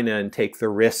to China and take the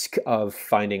risk of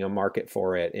finding a market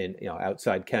for it in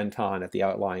outside Canton, at the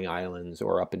outlying islands,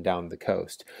 or up and down the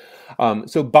coast.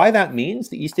 So by that means,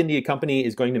 the East India Company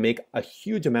is going to make a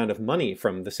huge amount of money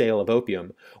from the sale of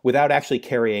opium without actually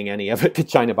carrying any of it to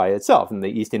China by itself. And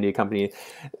the East India Company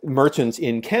merchants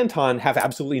in Canton have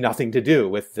absolutely nothing to do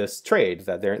with this trade.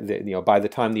 That by the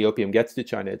time the opium gets to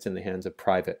China, it's in the hands of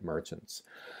private merchants.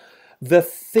 The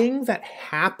thing that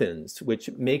happens, which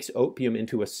makes opium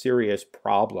into a serious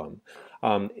problem,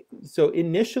 so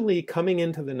initially coming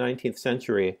into the 19th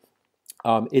century,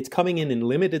 it's coming in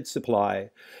limited supply.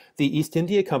 The East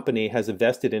India Company has a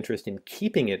vested interest in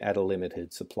keeping it at a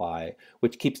limited supply,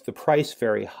 which keeps the price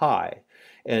very high.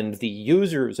 And the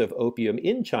users of opium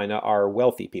in China are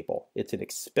wealthy people. It's an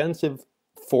expensive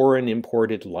foreign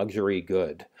imported luxury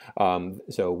good.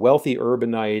 So wealthy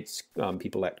urbanites,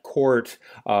 people at court,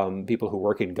 people who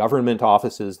work in government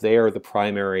offices, they are the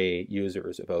primary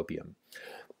users of opium.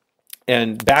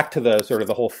 And back to the sort of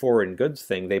the whole foreign goods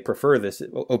thing, they prefer this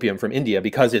opium from India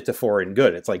because it's a foreign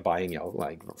good. It's like buying,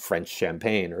 like French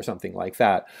champagne or something like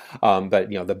that. But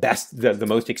the best, the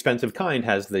most expensive kind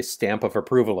has the stamp of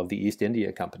approval of the East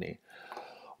India Company.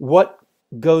 What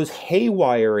goes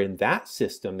haywire in that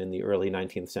system in the early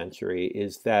 19th century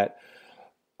is that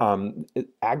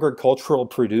agricultural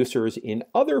producers in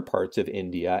other parts of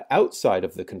India outside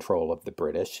of the control of the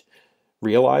British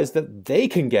realize that they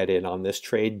can get in on this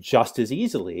trade just as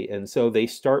easily. And so they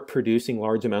start producing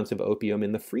large amounts of opium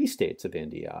in the free states of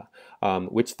India,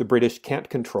 which the British can't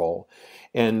control.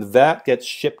 And that gets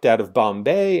shipped out of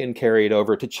Bombay and carried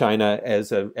over to China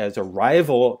as a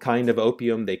rival kind of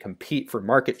opium. They compete for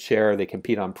market share. They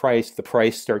compete on price. The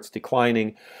price starts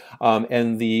declining.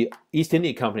 And the East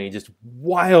India Company just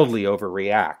wildly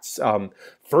overreacts.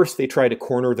 First, they try to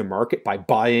corner the market by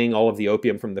buying all of the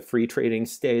opium from the free trading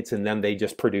states, and then they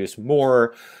just produce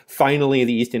more. Finally,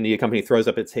 the East India Company throws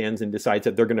up its hands and decides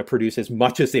that they're going to produce as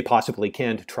much as they possibly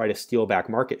can to try to steal back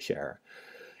market share.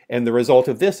 And the result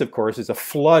of this, of course, is a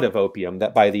flood of opium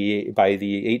that by the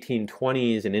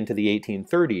 1820s and into the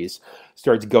 1830s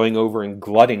starts going over and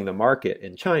glutting the market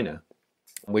in China,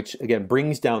 which again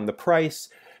brings down the price,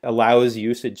 allows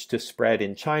usage to spread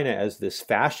in China as this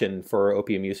fashion for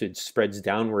opium usage spreads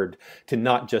downward to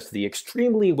not just the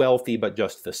extremely wealthy, but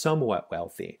just the somewhat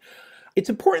wealthy. It's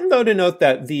important, though, to note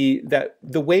that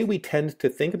the way we tend to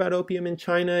think about opium in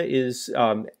China is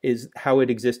how it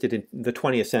existed in the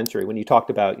 20th century. When you talked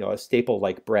about a staple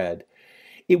like bread,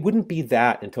 it wouldn't be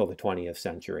that until the 20th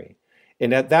century.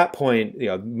 And at that point,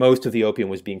 most of the opium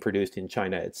was being produced in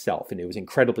China itself, and it was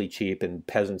incredibly cheap, and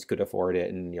peasants could afford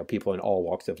it, and people in all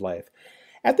walks of life.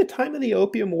 At the time of the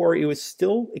Opium War, it was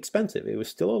still expensive. It was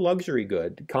still a luxury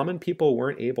good. Common people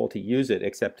weren't able to use it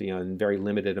except in very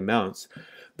limited amounts.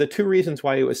 The two reasons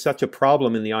why it was such a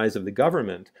problem in the eyes of the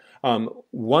government,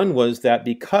 one was that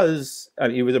because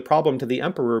it was a problem to the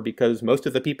emperor because most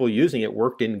of the people using it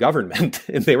worked in government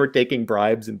and they were taking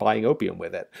bribes and buying opium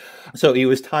with it. So he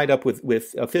was tied up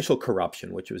with official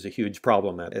corruption, which was a huge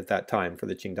problem at that time for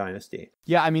the Qing dynasty.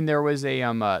 Yeah, I mean there was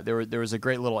a there was a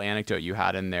great little anecdote you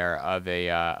had in there of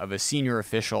a senior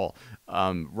official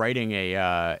writing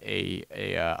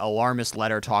a alarmist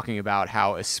letter talking about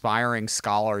how aspiring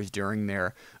scholars during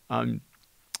their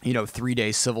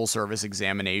 3-day civil service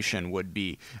examination would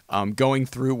be going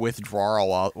through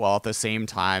withdrawal while at the same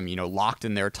time, locked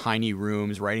in their tiny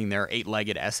rooms writing their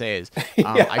 8-legged essays.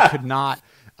 Yeah. I could not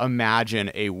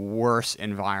imagine a worse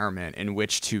environment in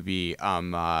which to be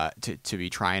to be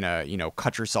trying to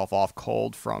cut yourself off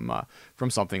cold from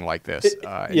something like this.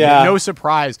 Yeah. No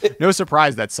surprise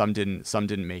that some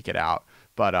didn't make it out.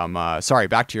 But sorry,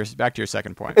 back to your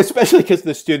second point. Especially because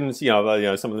the students,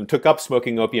 some of them took up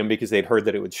smoking opium because they'd heard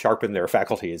that it would sharpen their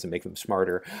faculties and make them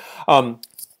smarter.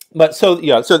 But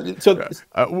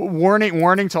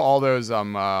warning to all those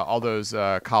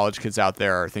college kids out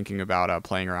there thinking about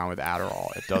playing around with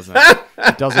Adderall.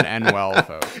 It doesn't end well,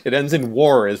 folks. It ends in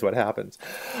war, is what happens.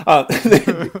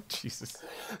 Jesus.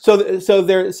 From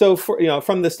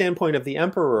the standpoint of the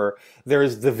emperor,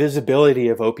 there's the visibility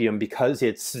of opium because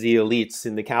it's the elites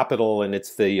in the capital and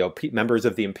it's the members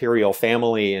of the imperial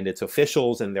family and its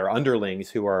officials and their underlings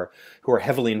who are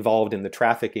heavily involved in the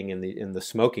trafficking and in the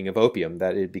smoking of opium,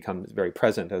 that it becomes very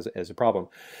present as a problem.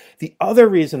 The other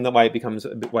reason that why it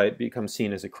becomes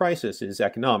seen as a crisis is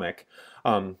economic,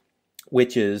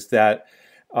 which is that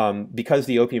because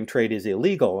the opium trade is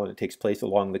illegal and it takes place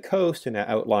along the coast and at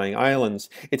outlying islands,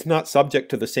 it's not subject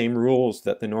to the same rules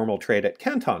that the normal trade at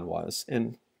Canton was.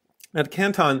 And at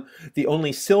Canton, the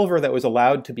only silver that was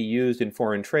allowed to be used in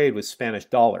foreign trade was Spanish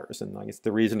dollars. And I guess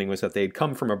the reasoning was that they'd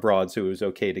come from abroad, so it was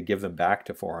okay to give them back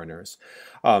to foreigners.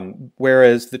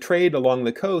 Whereas the trade along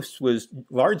the coast was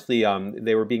largely,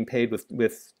 they were being paid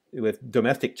with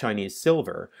domestic Chinese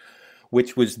silver,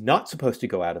 which was not supposed to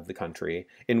go out of the country,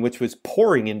 and which was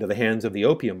pouring into the hands of the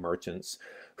opium merchants,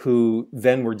 who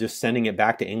then were just sending it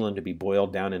back to England to be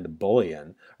boiled down into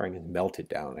bullion, or melted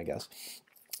down, I guess.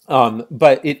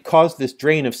 But it caused this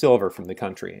drain of silver from the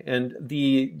country. And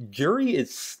the jury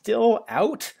is still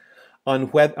out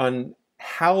on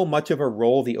how much of a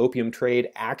role the opium trade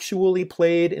actually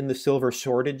played in the silver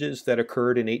shortages that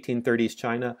occurred in 1830s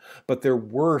China, but there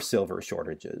were silver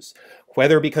shortages,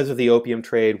 whether because of the opium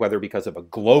trade, whether because of a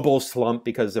global slump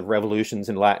because of revolutions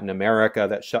in Latin America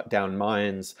that shut down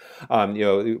mines,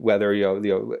 whether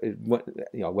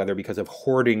because of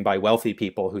hoarding by wealthy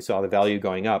people who saw the value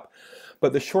going up.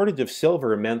 But the shortage of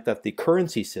silver meant that the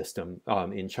currency system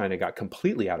in China got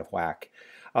completely out of whack.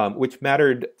 Which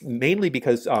mattered mainly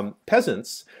because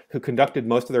peasants who conducted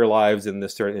most of their lives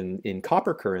in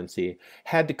copper currency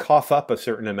had to cough up a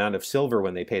certain amount of silver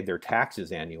when they paid their taxes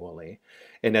annually.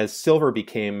 And as silver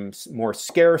became more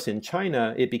scarce in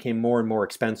China, it became more and more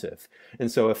expensive. And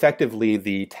so effectively,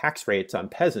 the tax rates on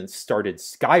peasants started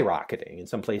skyrocketing, in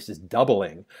some places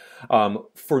doubling,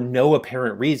 for no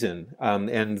apparent reason.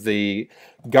 And the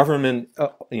government,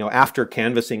 after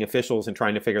canvassing officials and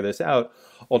trying to figure this out,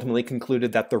 ultimately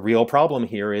concluded that the real problem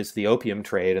here is the opium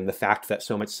trade and the fact that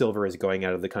so much silver is going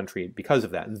out of the country because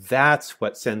of that. And that's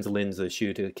what sends Lin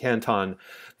Zexu to Canton.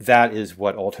 That is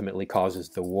what ultimately causes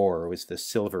the war, was the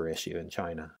silver issue in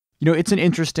China. It's an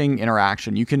interesting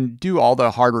interaction. You can do all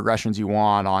the hard regressions you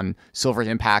want on silver's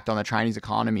impact on the Chinese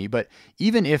economy, but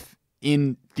even if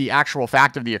in the actual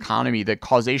fact of the economy, the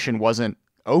causation wasn't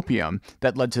opium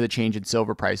that led to the change in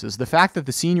silver prices, the fact that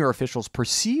the senior officials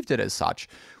perceived it as such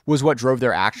was what drove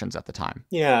their actions at the time.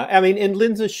 Yeah, I mean, and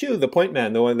Lin Zexu, the point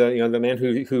man, the man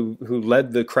who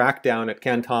led the crackdown at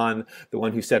Canton, the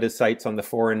one who set his sights on the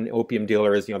foreign opium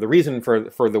dealers, the reason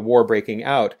for the war breaking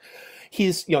out.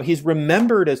 He's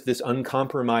remembered as this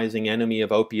uncompromising enemy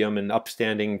of opium and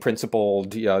upstanding,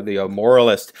 principled,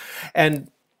 moralist. And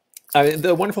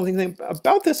the wonderful thing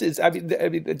about this is,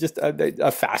 just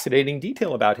a fascinating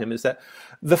detail about him is that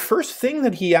the first thing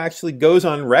that he actually goes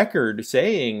on record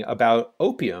saying about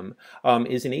opium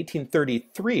is in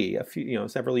 1833,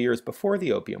 several years before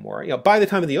the Opium War. By the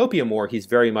time of the Opium War, he's a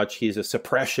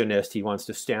suppressionist. He wants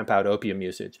to stamp out opium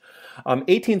usage.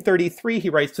 1833, he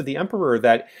writes to the emperor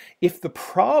that if the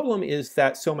problem is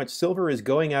that so much silver is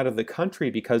going out of the country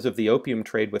because of the opium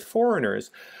trade with foreigners,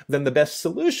 then the best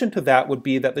solution to that would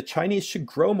be that the Chinese should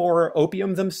grow more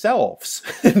opium themselves,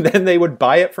 and then they would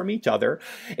buy it from each other,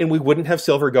 and we wouldn't have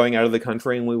silver going out of the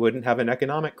country, and we wouldn't have an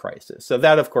economic crisis. So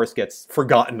that, of course, gets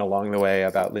forgotten along the way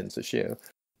about Lin Zexu.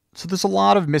 So there's a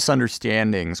lot of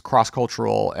misunderstandings,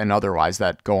 cross-cultural and otherwise,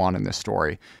 that go on in this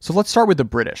story. So let's start with the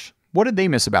British. What did they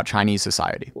miss about Chinese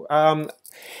society?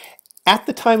 At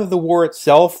the time of the war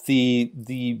itself,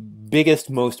 the biggest,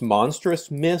 most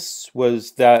monstrous miss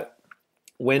was that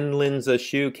when Lin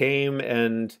Zexu came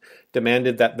and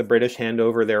demanded that the British hand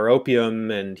over their opium,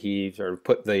 and he sort of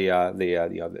put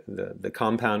the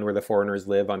compound where the foreigners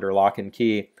live under lock and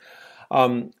key,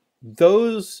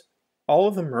 all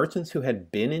of the merchants who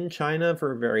had been in China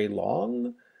for very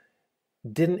long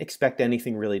didn't expect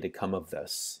anything really to come of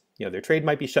this. Their trade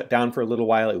might be shut down for a little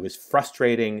while. It was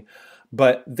frustrating,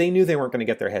 but they knew they weren't going to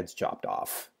get their heads chopped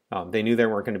off. They knew they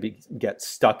weren't going to get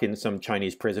stuck in some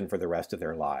Chinese prison for the rest of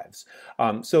their lives.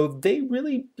 So they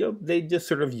really, they just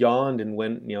sort of yawned and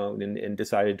went, and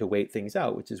decided to wait things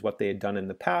out, which is what they had done in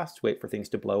the past, wait for things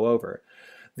to blow over.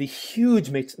 The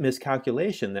huge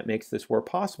miscalculation that makes this war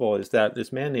possible is that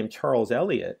this man named Charles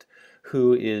Elliot,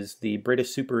 who is the British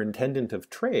Superintendent of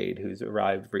Trade, who's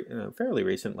arrived fairly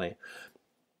recently,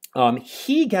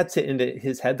 he gets it into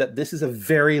his head that this is a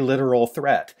very literal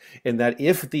threat, and that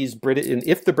if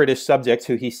the British subjects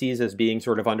who he sees as being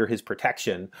sort of under his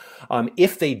protection,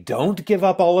 if they don't give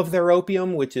up all of their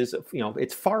opium, which is,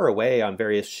 it's far away on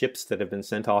various ships that have been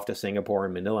sent off to Singapore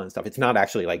and Manila and stuff. It's not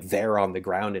actually like there on the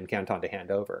ground in Canton to hand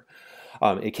over.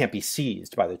 It can't be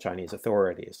seized by the Chinese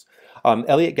authorities.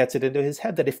 Elliot gets it into his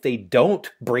head that if they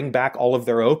don't bring back all of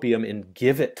their opium and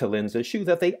give it to Lin Zexu,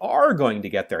 that they are going to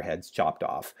get their heads chopped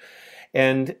off.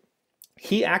 And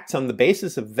he acts on the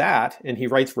basis of that, and he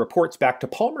writes reports back to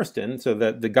Palmerston, so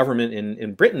that the government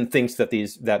in Britain thinks that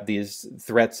these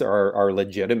threats are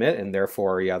legitimate, and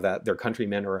therefore, that their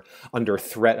countrymen are under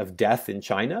threat of death in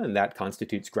China, and that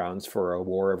constitutes grounds for a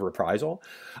war of reprisal.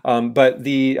 But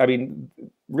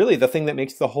really, the thing that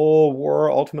makes the whole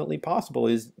war ultimately possible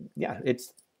is,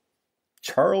 it's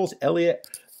Charles Elliot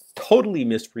totally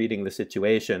misreading the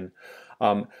situation,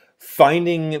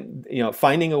 finding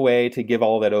a way to give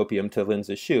all that opium to Lin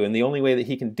Zexu, and the only way that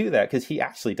he can do that, because he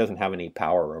actually doesn't have any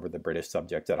power over the British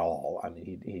subjects at all.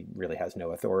 He really has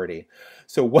no authority.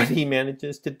 So what he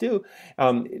manages to do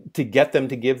to get them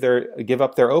to give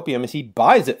up their opium is he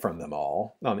buys it from them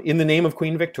all. In the name of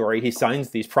Queen Victoria, he signs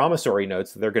these promissory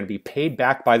notes that they're going to be paid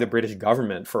back by the British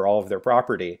government for all of their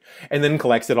property, and then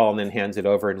collects it all and then hands it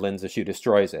over, and Lin Zexu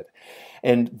destroys it.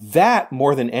 And that,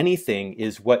 more than anything,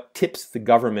 is what tips the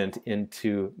government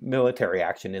into military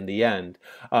action in the end,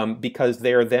 because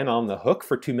they are then on the hook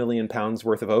for £2 million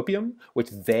worth of opium, which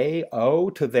they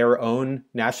owe to their own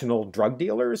national drug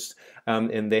dealers,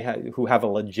 and who have a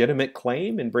legitimate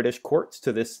claim in British courts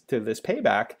to this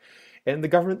payback. And the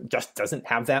government just doesn't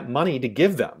have that money to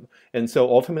give them. And so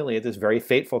ultimately, at this very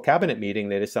fateful cabinet meeting,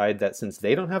 they decide that since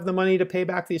they don't have the money to pay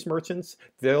back these merchants,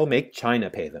 they'll make China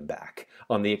pay them back,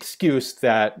 on the excuse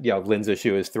that Lin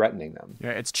Zexu is threatening them. Yeah,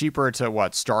 it's cheaper to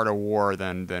start a war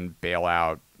than bail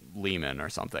out Lehman or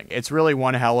something. It's really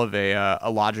one hell of a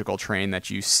logical train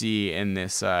that you see in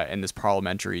this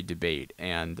parliamentary debate,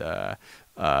 and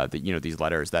these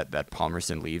letters that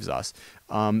Palmerston leaves us.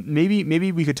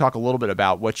 Maybe we could talk a little bit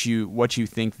about what you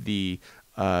think the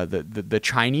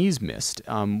Chinese missed.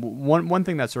 One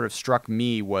thing that sort of struck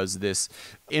me was this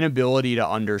inability to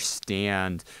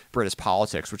understand British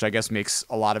politics, which I guess makes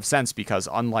a lot of sense, because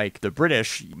unlike the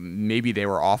British, maybe they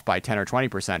were off by 10 or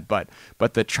 20%,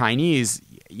 but the Chinese,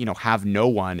 have no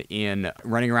one in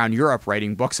running around Europe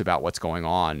writing books about what's going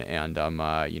on, and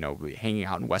hanging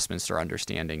out in Westminster,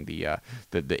 understanding the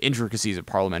intricacies of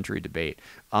parliamentary debate.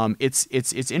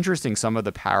 It's interesting, some of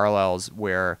the parallels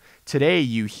where today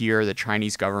you hear the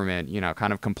Chinese government,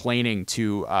 kind of complaining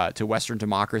to Western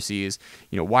democracies,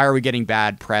 why are we getting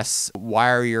bad press? Why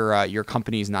are your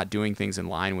companies not doing things in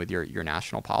line with your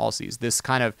national policies? This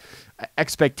kind of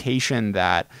expectation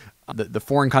that the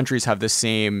foreign countries have the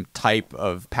same type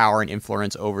of power and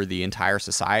influence over the entire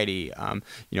society,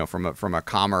 from a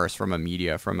commerce, from a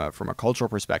media, from a cultural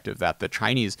perspective, that the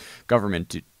Chinese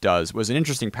government does, was an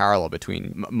interesting parallel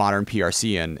between modern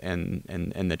PRC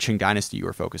and the Qing dynasty you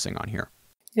were focusing on here.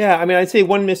 Yeah, I'd say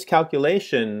one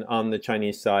miscalculation on the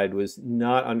Chinese side was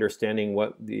not understanding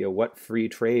what free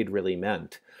trade really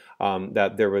meant.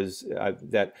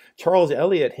 That Charles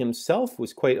Elliot himself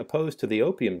was quite opposed to the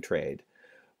opium trade,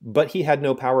 but he had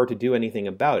no power to do anything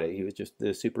about it. He was just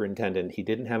the superintendent. He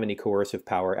didn't have any coercive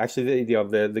power. Actually,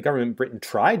 the government of Britain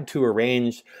tried to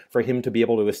arrange for him to be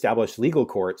able to establish legal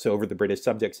courts over the British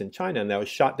subjects in China, and that was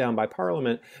shot down by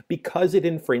Parliament because it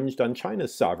infringed on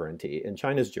China's sovereignty and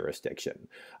China's jurisdiction.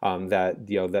 That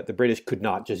the British could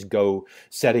not just go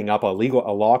setting up a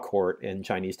law court in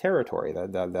Chinese territory.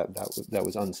 That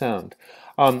was unsound.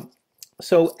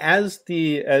 So as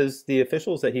the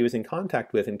officials that he was in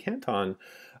contact with in Canton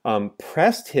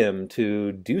pressed him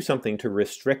to do something to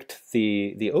restrict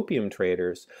the opium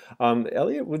traders,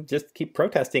 Elliot would just keep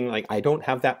protesting, like, I don't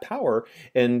have that power.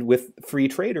 And with free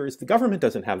traders, the government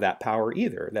doesn't have that power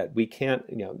either. That we can't,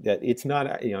 that it's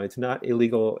not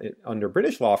illegal under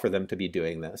British law for them to be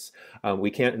doing this. We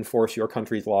can't enforce your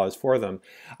country's laws for them.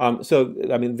 So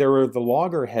I mean, there were the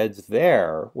loggerheads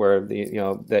there where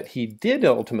that he did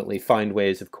ultimately find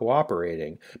ways of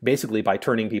cooperating, basically by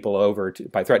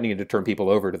by threatening to turn people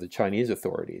over to the Chinese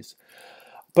authorities.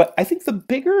 But I think the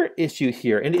bigger issue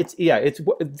here, and it's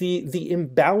the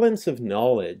imbalance of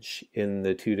knowledge in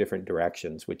the two different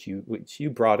directions, which you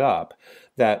brought up,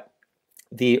 that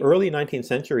the early 19th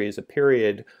century is a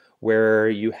period where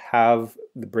you have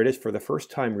the British for the first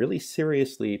time really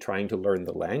seriously trying to learn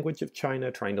the language of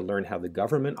China, trying to learn how the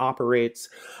government operates,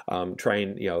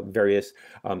 various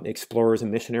explorers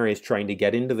and missionaries trying to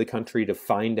get into the country to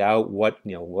find out what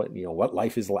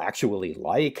life is actually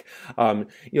like.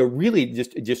 Really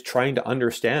just trying to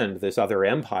understand this other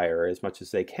empire as much as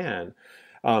they can.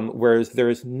 Whereas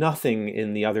there's nothing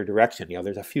in the other direction.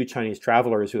 There's a few Chinese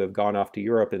travelers who have gone off to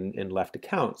Europe and left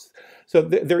accounts. So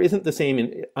there isn't the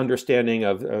same understanding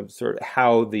of sort of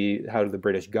how the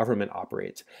British government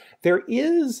operates. There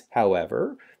is,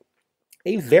 however,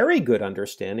 a very good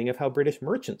understanding of how British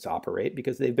merchants operate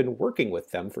because they've been working with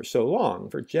them for so long,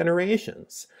 for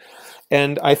generations.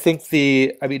 And I think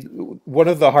one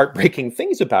of the heartbreaking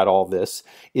things about all this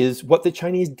is what the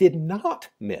Chinese did not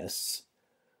miss,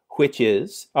 which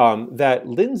is that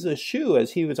Lin Zexu,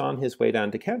 as he was on his way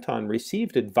down to Canton,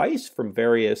 received advice from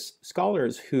various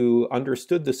scholars who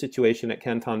understood the situation at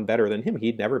Canton better than him.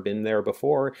 He'd never been there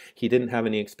before. He didn't have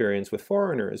any experience with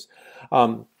foreigners.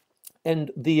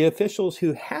 And the officials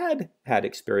who had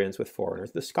experience with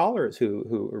foreigners, the scholars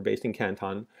who were based in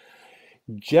Canton,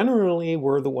 generally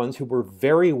were the ones who were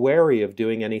very wary of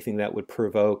doing anything that would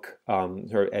provoke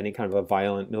or any kind of a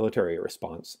violent military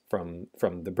response from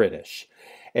the British.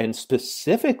 And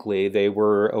specifically, they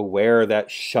were aware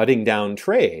that shutting down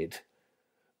trade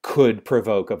could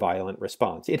provoke a violent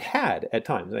response. It had at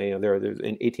times. In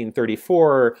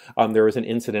 1834, there was an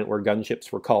incident where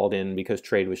gunships were called in because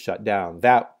trade was shut down.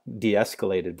 That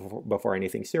de-escalated before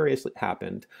anything serious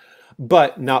happened,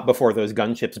 but not before those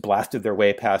gunships blasted their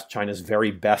way past China's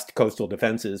very best coastal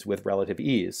defenses with relative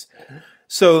ease.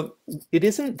 So it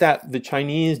isn't that the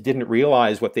Chinese didn't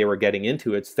realize what they were getting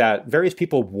into. It's that various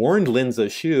people warned Lin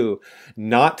Zexu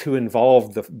not to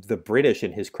involve the British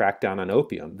in his crackdown on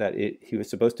opium, that he was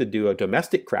supposed to do a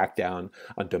domestic crackdown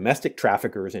on domestic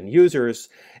traffickers and users.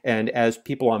 And as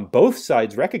people on both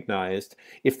sides recognized,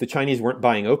 if the Chinese weren't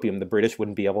buying opium, the British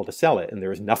wouldn't be able to sell it. And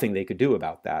there was nothing they could do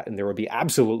about that. And there would be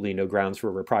absolutely no grounds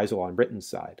for reprisal on Britain's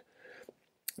side.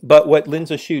 But what Lin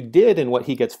Zexu did, and what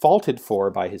he gets faulted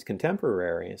for by his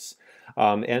contemporaries,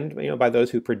 and by those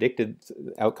who predicted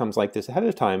outcomes like this ahead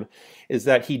of time, is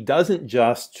that he doesn't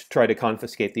just try to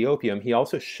confiscate the opium. He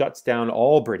also shuts down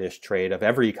all British trade of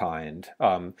every kind,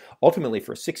 ultimately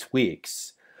for 6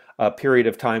 weeks, a period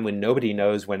of time when nobody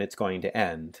knows when it's going to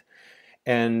end.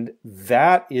 And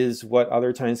that is what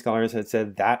other Chinese scholars had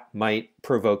said that might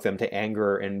provoke them to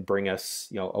anger and bring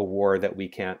us, a war that we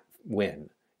can't win.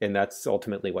 And that's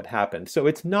ultimately what happened. So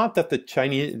it's not that the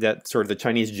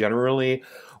Chinese generally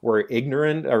were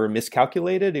ignorant or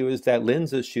miscalculated. It was that Lin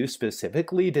Zexu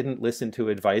specifically didn't listen to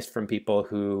advice from people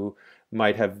who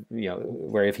might have,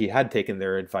 where if he had taken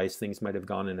their advice, things might have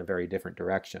gone in a very different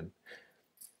direction.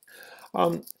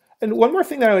 And one more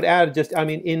thing that I would add,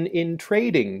 in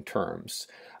trading terms,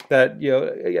 that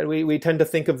we tend to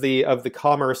think of the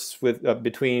commerce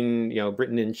between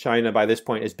Britain and China by this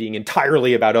point as being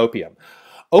entirely about opium.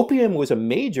 Opium was a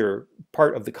major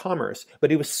part of the commerce,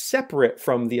 but it was separate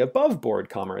from the above-board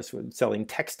commerce, with selling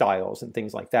textiles and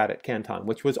things like that at Canton,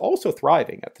 which was also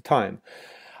thriving at the time.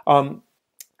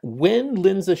 When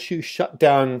Lin Zexu shut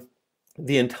down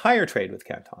the entire trade with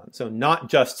Canton, so not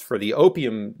just for the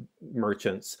opium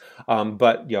merchants,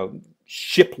 but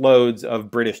shiploads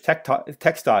of British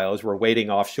textiles were waiting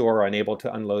offshore, unable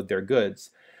to unload their goods.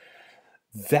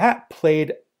 That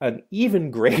played an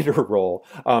even greater role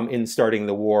in starting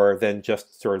the war than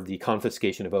just sort of the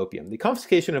confiscation of opium. The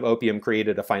confiscation of opium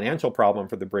created a financial problem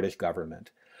for the British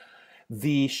government.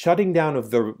 The shutting down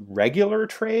of the regular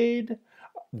trade,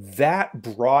 that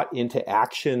brought into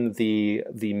action the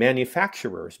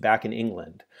manufacturers back in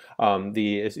England. In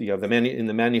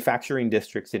the manufacturing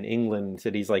districts in England,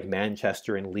 cities like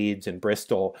Manchester and Leeds and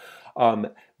Bristol,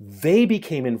 they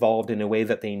became involved in a way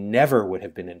that they never would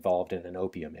have been involved in an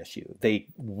opium issue. They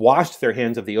washed their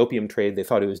hands of the opium trade. They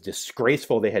thought it was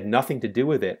disgraceful. They had nothing to do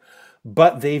with it.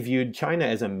 but they viewed China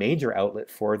as a major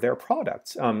outlet for their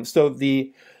products. So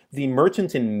the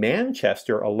merchants in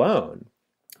Manchester alone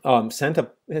sent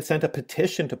a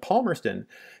petition to Palmerston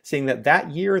saying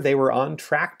that year they were on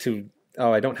track to,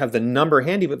 oh, I don't have the number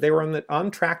handy, but they were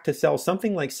on track to sell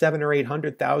something like 700,000 or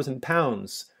 800,000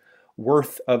 pounds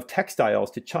worth of textiles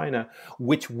to China,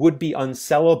 which would be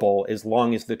unsellable as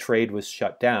long as the trade was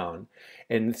shut down.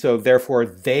 And so therefore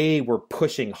they were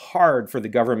pushing hard for the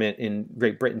government in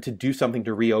Great Britain to do something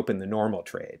to reopen the normal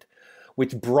trade,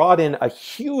 which brought in a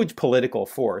huge political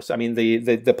force. I mean,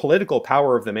 the political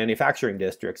power of the manufacturing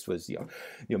districts was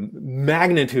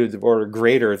magnitudes of order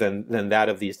greater than that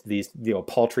of these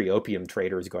paltry opium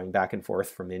traders going back and forth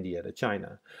from India to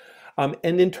China.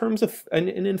 And in terms of and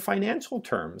in financial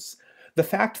terms, the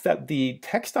fact that the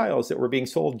textiles that were being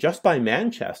sold just by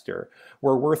Manchester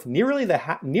were worth nearly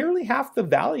half the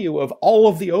value of all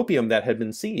of the opium that had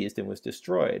been seized and was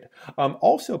destroyed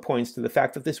also points to the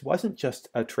fact that this wasn't just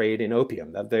a trade in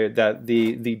opium, that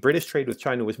the British trade with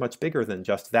China was much bigger than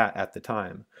just that at the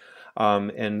time.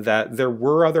 And that there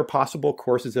were other possible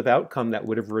courses of outcome that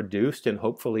would have reduced and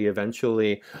hopefully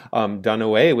eventually done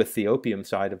away with the opium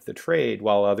side of the trade,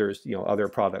 while other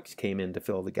products came in to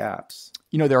fill the gaps.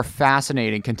 There are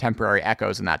fascinating contemporary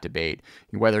echoes in that debate,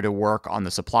 whether to work on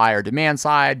the supply or demand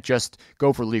side, just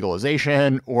go for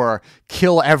legalization, or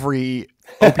kill every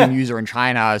opium user in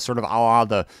China, sort of a la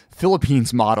the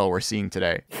Philippines model we're seeing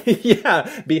today.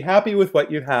 Yeah, be happy with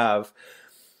what you have.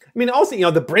 I mean, also,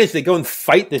 the British, they go and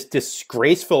fight this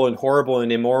disgraceful and horrible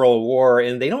and immoral war,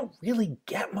 and they don't really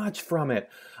get much from it.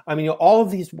 I mean, all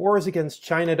of these wars against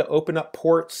China to open up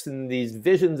ports and these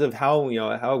visions of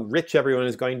how rich everyone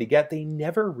is going to get, they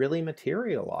never really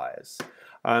materialize.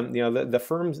 The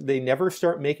firms, they never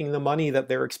start making the money that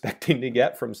they're expecting to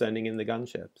get from sending in the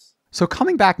gunships. So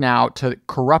coming back now to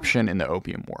corruption in the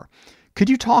Opium War, could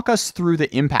you talk us through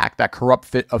the impact that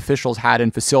corrupt officials had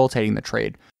in facilitating the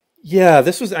trade? Yeah,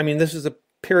 this was a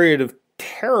period of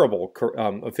terrible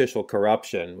official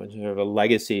corruption, which is a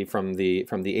legacy from the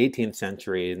 18th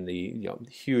century and the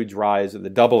huge rise of the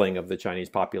doubling of the Chinese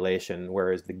population,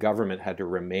 whereas the government had to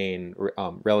remain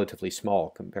relatively small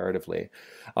comparatively,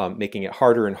 making it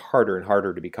harder and harder and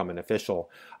harder to become an official,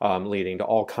 leading to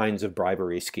all kinds of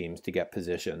bribery schemes to get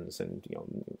positions, and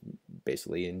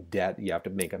basically in debt. You have to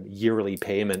make a yearly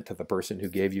payment to the person who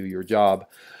gave you your job.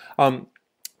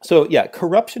 So yeah,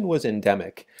 corruption was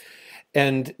endemic.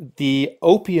 And the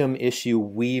opium issue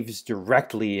weaves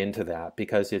directly into that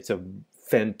because it's a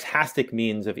fantastic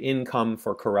means of income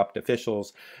for corrupt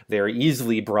officials. They are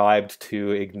easily bribed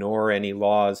to ignore any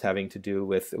laws having to do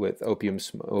with opium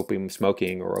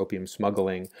smoking or opium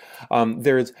smuggling.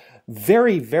 There's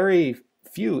very, very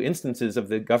few instances of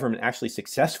the government actually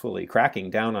successfully cracking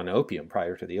down on opium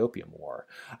prior to the Opium War.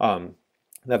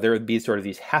 That there would be sort of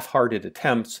these half-hearted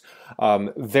attempts.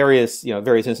 Various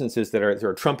instances that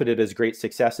are trumpeted as great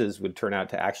successes would turn out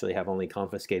to actually have only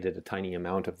confiscated a tiny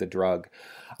amount of the drug.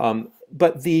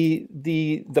 But the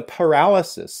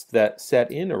paralysis that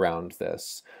set in around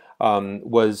this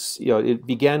was, it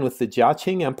began with the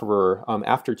Jiaqing emperor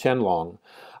after Qianlong.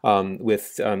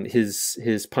 With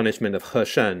his punishment of He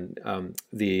Shen,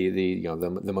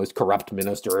 the most corrupt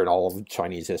minister in all of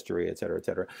Chinese history, et cetera, et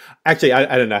cetera. Actually,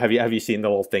 I don't know. Have you seen the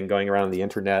little thing going around on the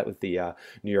internet with the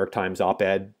New York Times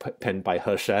op-ed penned by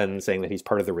He Shen saying that he's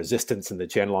part of the resistance in the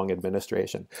Qianlong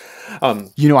administration?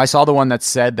 I saw the one that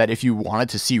said that if you wanted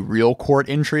to see real court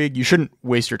intrigue, you shouldn't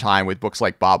waste your time with books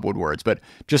like Bob Woodward's, but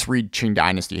just read Qing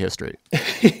Dynasty history.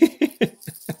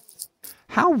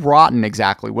 How rotten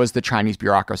exactly was the Chinese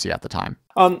bureaucracy at the time?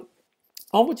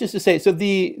 All just to say, so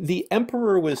the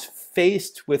emperor was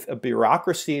faced with a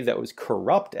bureaucracy that was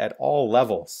corrupt at all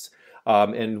levels.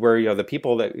 And where the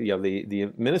people that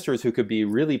the ministers who could be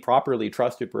really properly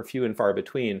trusted were few and far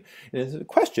between. And it's a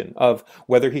question of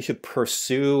whether he should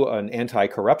pursue an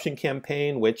anti-corruption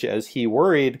campaign, which, as he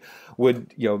worried,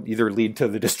 would either lead to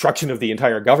the destruction of the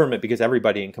entire government because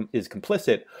everybody is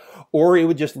complicit, or it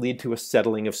would just lead to a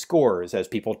settling of scores as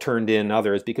people turned in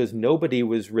others because nobody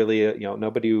was really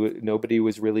nobody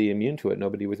was really immune to it.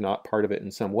 Nobody was not part of it in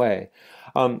some way.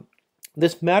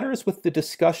 This matters with the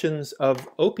discussions of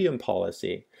opium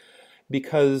policy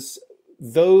because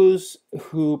those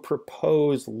who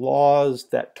propose laws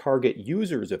that target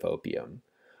users of opium,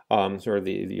 sort of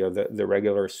the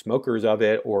regular smokers of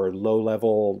it or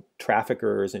low-level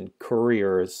traffickers and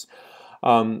couriers,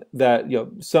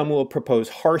 that some will propose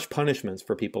harsh punishments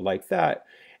for people like that,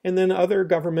 And then other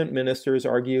government ministers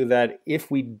argue that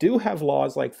if we do have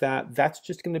laws like that, that's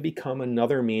just going to become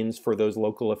another means for those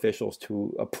local officials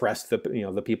to oppress the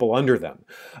people under them.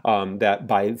 That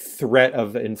by threat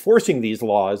of enforcing these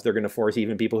laws, they're going to force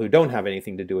even people who don't have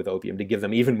anything to do with opium to give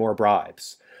them even more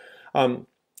bribes.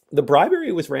 The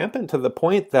bribery was rampant to the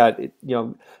point that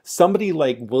somebody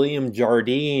like William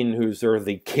Jardine, who's sort of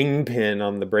the kingpin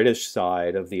on the British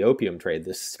side of the opium trade,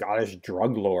 this Scottish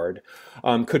drug lord,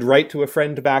 could write to a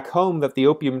friend back home that the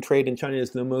opium trade in China is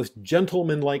the most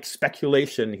gentlemanlike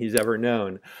speculation he's ever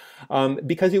known,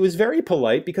 because he was very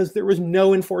polite, because there was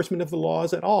no enforcement of the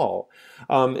laws at all.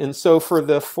 And so for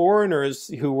the foreigners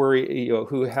who were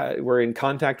were in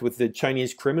contact with the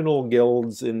Chinese criminal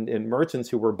guilds and merchants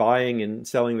who were buying and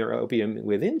selling their opium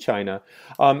within China,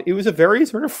 it was a very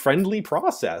sort of friendly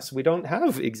process. We don't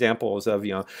have examples of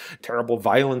terrible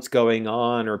violence going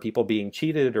on or people being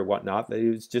cheated or whatnot. It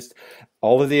was just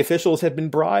all of the officials had been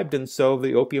bribed, and so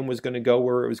the opium was going to go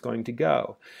where it was going to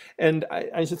go. And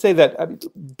I should say that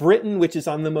Britain, which is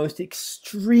on the most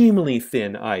extremely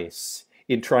thin ice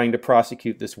in trying to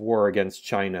prosecute this war against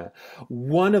China,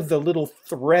 one of the little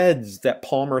threads that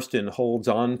Palmerston holds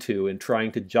on to in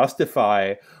trying to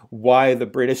justify why the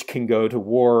British can go to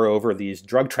war over these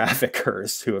drug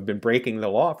traffickers who have been breaking the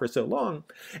law for so long,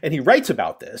 and he writes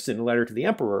about this in a letter to the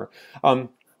Emperor.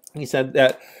 He said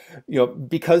that,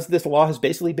 because this law has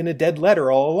basically been a dead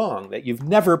letter all along, that you've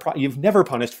never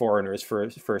punished foreigners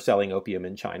for selling opium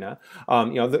in China.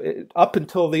 Up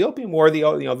until the Opium War,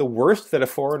 the worst that a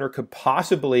foreigner could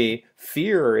possibly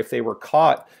fear if they were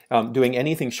caught doing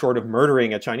anything short of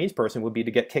murdering a Chinese person would be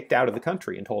to get kicked out of the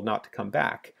country and told not to come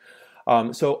back.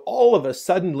 So all of a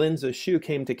sudden, Lin Zexu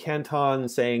came to Canton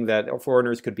saying that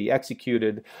foreigners could be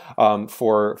executed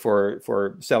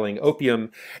for selling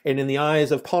opium. And in the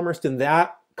eyes of Palmerston,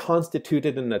 that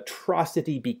constituted an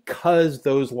atrocity because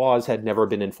those laws had never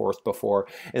been enforced before.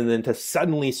 And then to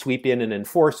suddenly sweep in and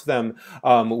enforce them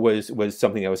was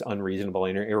something that was unreasonable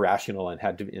and irrational,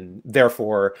 and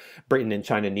therefore Britain and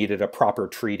China needed a proper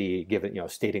treaty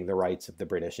stating the rights of the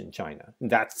British in China.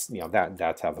 And that's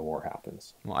how the war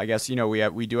happens. Well, I guess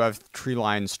we do have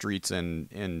tree-lined streets in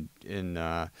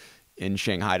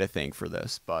Shanghai to thank for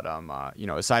this, but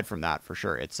aside from that, for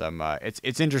sure, it's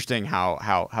interesting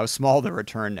how small the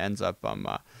return ends up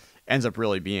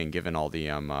really being, given all the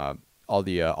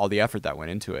effort that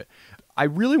went into it. I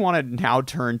really want to now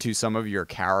turn to some of your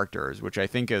characters, which I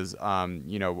think is,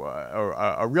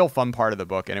 a real fun part of the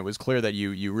book. And it was clear that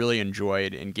you really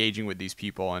enjoyed engaging with these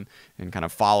people and kind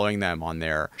of following them on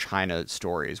their China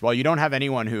stories. While you don't have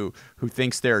anyone who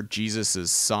thinks they're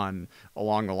Jesus's son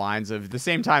along the lines of, at the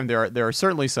same time, there are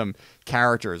certainly some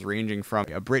characters ranging from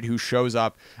a Brit who shows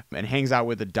up and hangs out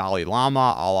with the Dalai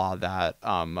Lama, a la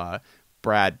that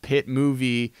Brad Pitt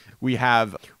movie. We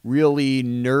have really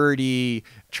nerdy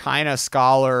China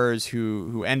scholars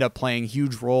who end up playing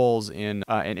huge roles in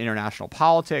international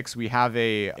politics. We have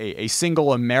a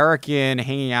single American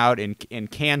hanging out in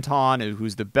Canton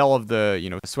who's the belle of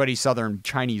the sweaty Southern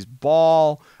Chinese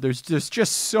ball. There's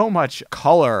just so much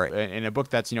color in a book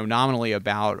that's nominally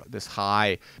about this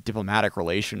high diplomatic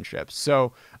relationships.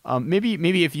 So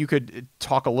maybe if you could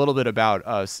talk a little bit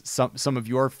about some of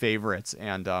your favorites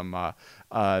and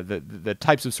the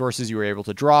types of sources you were able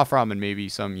to draw from, and maybe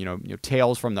some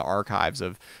tales from the archives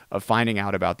of finding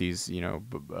out about these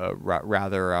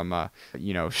rather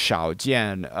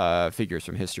Shaojian figures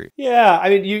from history. Yeah, I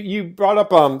mean, you brought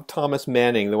up Thomas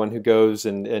Manning, the one who goes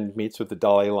and meets with the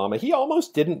Dalai Lama. He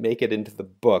almost didn't make it into the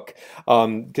book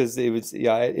because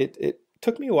it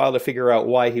took me a while to figure out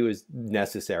why he was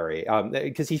necessary,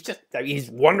 because he's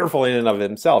wonderful in and of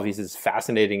himself. He's this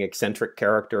fascinating, eccentric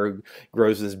character who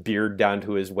grows his beard down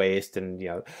to his waist and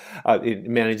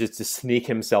manages to sneak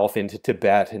himself into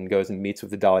Tibet and goes and meets with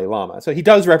the Dalai Lama. So he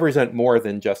does represent more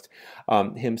than just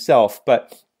himself.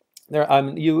 But there,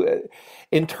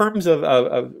 in terms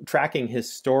of tracking his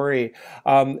story,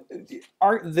 you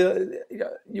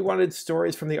wanted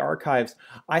stories from the archives.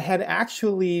 I had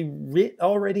actually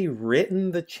already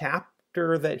written the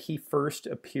chapter that he first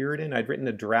appeared in. I'd written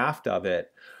a draft of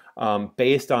it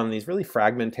based on these really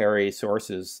fragmentary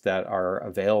sources that are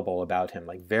available about him.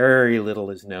 Like, very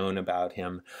little is known about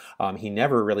him. He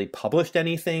never really published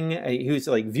anything. He was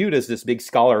viewed as this big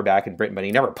scholar back in Britain, but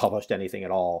he never published anything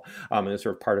at all. It was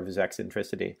sort of part of his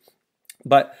eccentricity.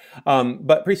 But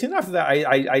pretty soon after that,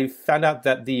 I found out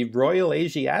that the Royal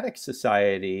Asiatic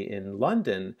Society in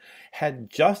London had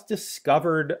just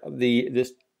discovered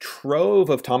this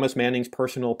trove of Thomas Manning's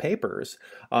personal papers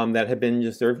that had been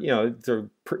just sort of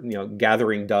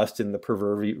gathering dust in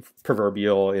the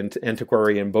proverbial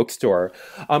antiquarian bookstore.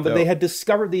 But they had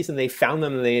discovered these and they found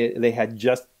them, and they had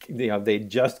just they'd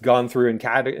just gone through and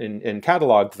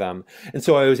cataloged them. And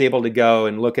so I was able to go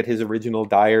and look at his original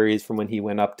diaries from when he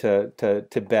went up to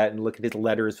Tibet, and look at his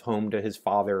letters home to his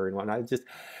father and whatnot.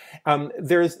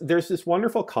 There's this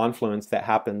wonderful confluence that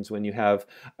happens when you have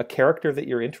a character that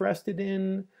you're interested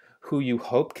in, who you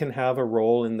hope can have a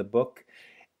role in the book,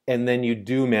 and then you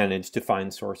do manage to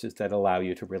find sources that allow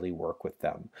you to really work with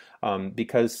them.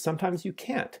 Because sometimes you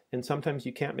can't, and sometimes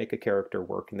you can't make a character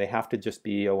work, and they have to just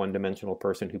be a one-dimensional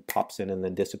person who pops in and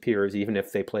then disappears, even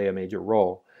if they play a major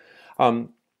role.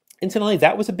 Incidentally,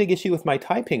 that was a big issue with my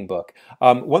Taiping book.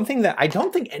 One thing that I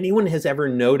don't think anyone has ever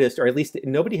noticed, or at least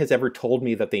nobody has ever told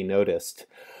me that they noticed,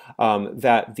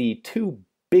 that the two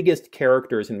biggest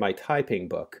characters in my Taiping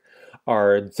book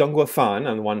are Zheng Guofan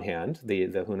on one hand, the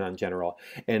Hunan general,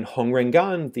 and Hong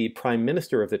Rengan, the prime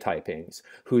minister of the Taipings,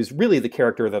 who's really the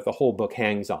character that the whole book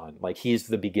hangs on. Like, he's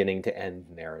the beginning to end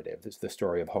narrative. It's the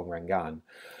story of Hong Rengan.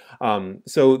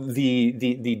 So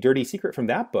the dirty secret from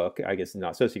that book, I guess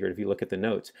not so secret if you look at the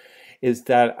notes, is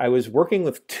that I was working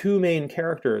with two main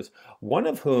characters, one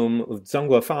of whom, Zheng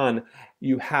Guofan,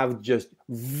 you have just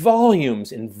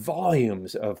volumes and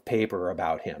volumes of paper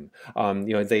about him.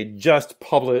 They just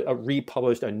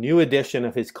republished a new edition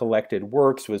of his collected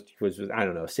works, was I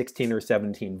don't know, 16 or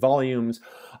 17 volumes,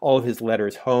 all of his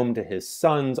letters home to his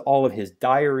sons, all of his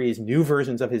diaries, new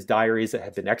versions of his diaries that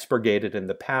have been expurgated in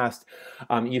the past.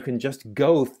 You can just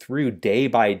go through day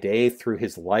by day through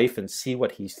his life and see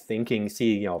what he's thinking,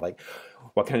 see, like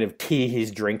what kind of tea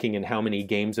he's drinking and how many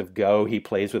games of Go he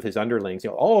plays with his underlings,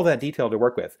 all of that detail to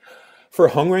work with. For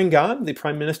Hong Rengan, the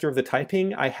prime minister of the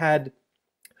Taiping, I had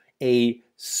a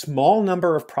small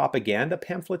number of propaganda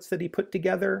pamphlets that he put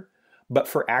together, but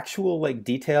for actual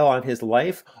detail on his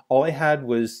life, all I had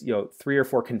was 3 or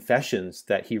 4 confessions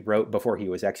that he wrote before he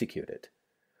was executed,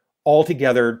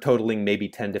 altogether totaling maybe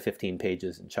 10 to 15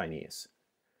 pages in Chinese.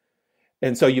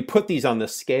 And so you put these on the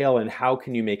scale, and how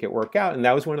can you make it work out? And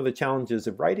that was one of the challenges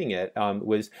of writing it,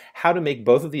 was how to make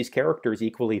both of these characters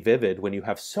equally vivid when you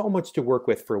have so much to work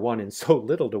with for one and so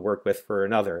little to work with for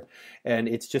another. And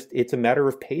it's a matter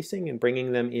of pacing and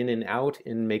bringing them in and out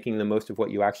and making the most of what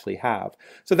you actually have.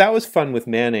 So that was fun with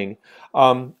Manning.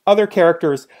 Other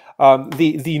characters,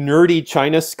 the nerdy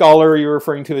China scholar you're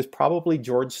referring to is probably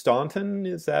George Staunton.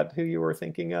 Is that who you were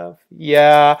thinking of?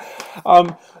 Yeah.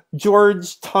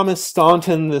 George Thomas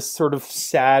Staunton, this sort of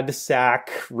sad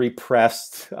sack,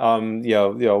 repressed,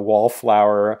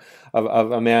 wallflower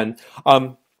of a man.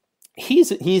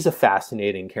 He's a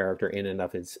fascinating character in and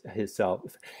of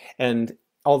himself, and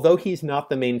although he's not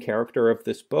the main character of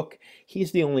this book,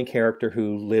 he's the only character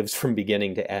who lives from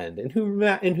beginning to end, and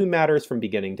who matters from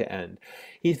beginning to end.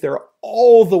 He's there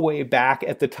all the way back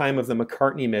at the time of the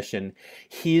McCartney mission.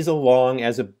 He's along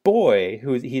as a boy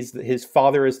his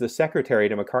father is the secretary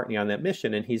to McCartney on that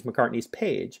mission, and he's McCartney's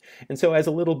page. And so as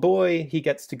a little boy, he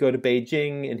gets to go to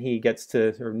Beijing, and he gets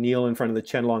to sort of kneel in front of the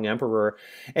Qianlong emperor,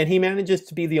 and he manages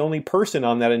to be the only person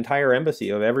on that entire embassy.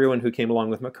 Of everyone who came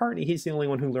along with McCartney, he's the only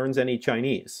one who learns any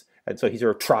Chinese. And so he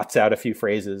sort of trots out a few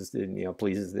phrases and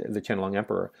pleases the Qianlong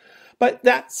emperor. But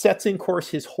that sets in course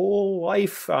his whole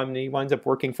life. He winds up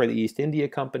working for the East India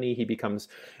Company. He becomes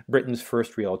Britain's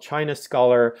first real China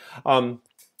scholar.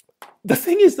 The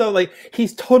thing is, though,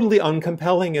 he's totally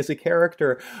uncompelling as a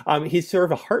character. He's sort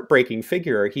of a heartbreaking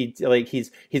figure. He's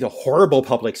a horrible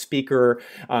public speaker.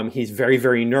 He's very,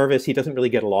 very nervous. He doesn't really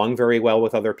get along very well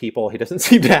with other people. He doesn't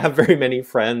seem to have very many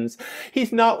friends.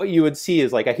 He's not what you would see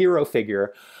as a hero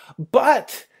figure.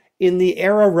 But in the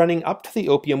era running up to the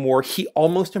Opium War, he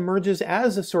almost emerges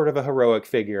as a sort of a heroic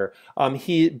figure.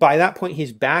 By that point,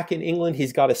 he's back in England.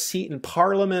 He's got a seat in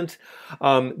Parliament.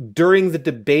 During the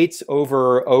debates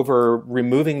over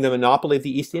removing the monopoly of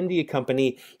the East India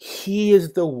Company, he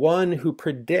is the one who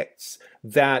predicts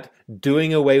that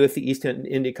doing away with the East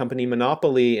India Company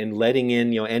monopoly and letting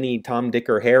in any Tom, Dick,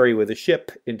 or Harry with a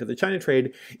ship into the China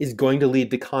trade is going to lead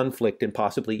to conflict and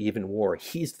possibly even war.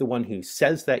 He's the one who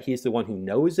says that. He's the one who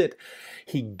knows it.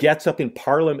 He gets up in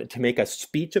Parliament to make a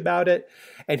speech about it,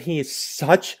 and he is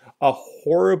such a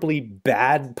horribly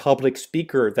bad public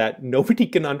speaker that nobody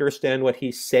can understand what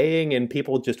he's saying, and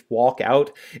people just walk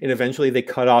out, and eventually they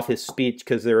cut off his speech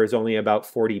because there is only about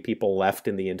 40 people left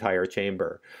in the entire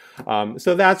chamber.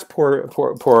 So that's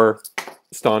poor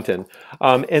Staunton.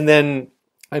 And then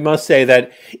I must say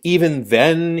that even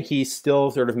then he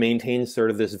still sort of maintains sort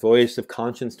of this voice of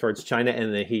conscience towards China,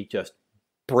 and then he just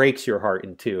breaks your heart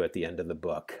in two at the end of the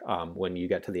book when you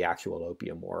get to the actual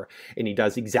Opium War. And he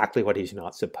does exactly what he's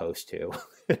not supposed to.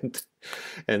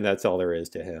 and that's all there is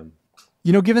to him.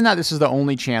 You know, given that this is the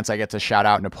only chance I get to shout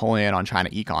out Napoleon on China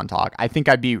Econ Talk, I think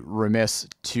I'd be remiss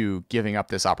to giving up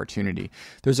this opportunity.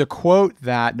 There's a quote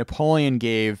that Napoleon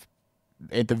gave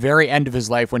at the very end of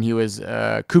his life when he was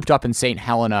cooped up in St.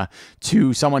 Helena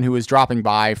to someone who was dropping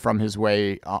by from his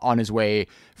way on his way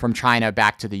from China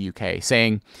back to the UK,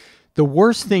 saying, "The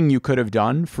worst thing you could have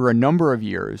done for a number of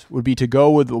years would be to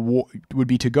go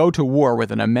to war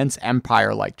with an immense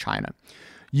empire like China.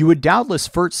 You would doubtless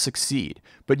first succeed,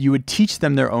 but you would teach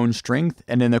them their own strength,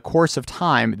 and in the course of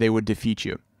time, they would defeat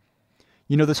you."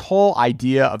 You know, this whole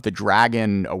idea of the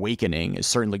dragon awakening is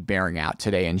certainly bearing out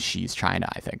today in Xi's China,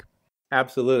 I think.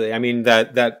 Absolutely. I mean,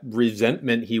 that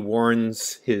resentment he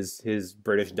warns his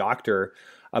British doctor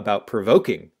about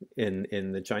provoking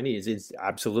in the Chinese is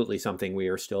absolutely something we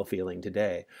are still feeling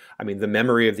today. I mean, the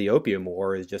memory of the Opium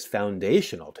War is just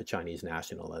foundational to Chinese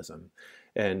nationalism.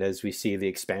 And as we see the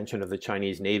expansion of the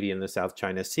Chinese Navy in the South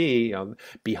China Sea,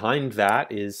 behind that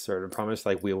is sort of promise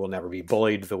like we will never be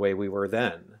bullied the way we were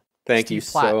then. Thank you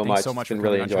Platt, so much. so much. It's been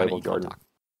really enjoyable, Jordan.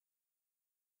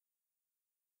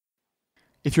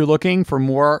 If you're looking for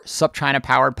more SupChina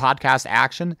powered podcast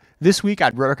action, this week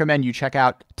I'd recommend you check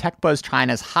out TechBuzz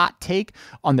China's hot take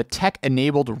on the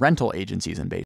tech-enabled rental agencies in Beijing.